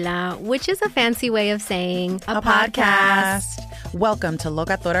radiophonic novela, which is a fancy way of saying a podcast. Welcome to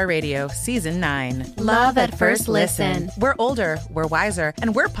Locatora Radio, Season 9. Love at first listen. We're older, we're wiser,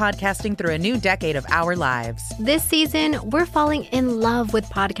 and we're podcasting through a new decade of our lives. This season, we're falling in love with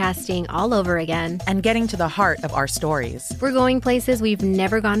podcasting all over again. And getting to the heart of our stories. We're going places we've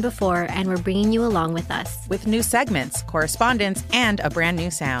never gone before, and we're bringing you along with us. With new segments, correspondence, and a brand new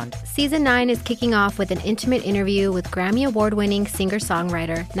sound. Season 9 is kicking off with an intimate interview with Grammy Award-winning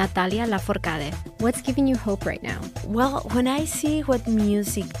singer-songwriter Natalia Lafourcade. What's giving you hope right now? Well, when I see what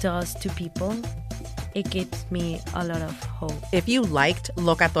music does to people, it gives me a lot of hope. If you liked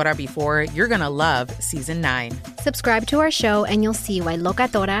Locatora before, you're going to love Season 9. Subscribe to our show and you'll see why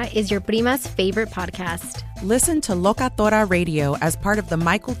Locatora is your prima's favorite podcast. Listen to Locatora Radio as part of the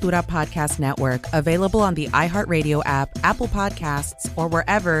My Cultura Podcast Network, available on the iHeartRadio app, Apple Podcasts, or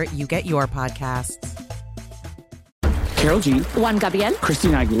wherever you get your podcasts. Carol G, Juan Gabriel,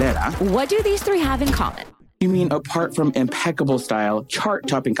 Christina Aguilera. What do these three have in common? You mean apart from impeccable style,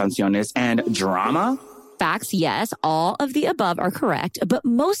 chart-topping canciones, and drama? Facts, yes, all of the above are correct, but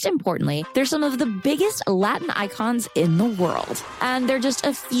most importantly, they're some of the biggest Latin icons in the world. And they're just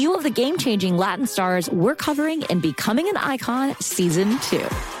a few of the game-changing Latin stars we're covering in Becoming an Icon Season 2.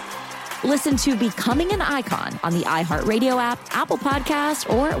 Listen to Becoming an Icon on the iHeartRadio app, Apple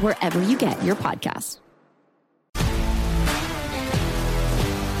Podcasts, or wherever you get your podcasts.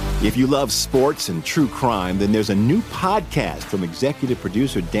 If you love sports and true crime, then there's a new podcast from executive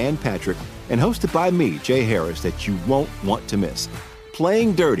producer Dan Patrick and hosted by me, Jay Harris, that you won't want to miss.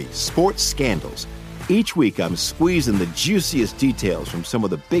 Playing Dirty: Sports Scandals. Each week, I'm squeezing the juiciest details from some of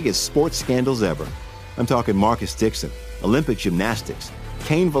the biggest sports scandals ever. I'm talking Marcus Dixon, Olympic gymnastics,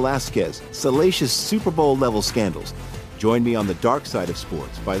 Cain Velasquez, salacious Super Bowl-level scandals. Join me on the dark side of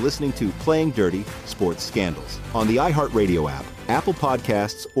sports by listening to Playing Dirty: Sports Scandals on the iHeartRadio app, Apple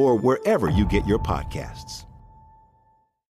Podcasts, or wherever you get your podcasts.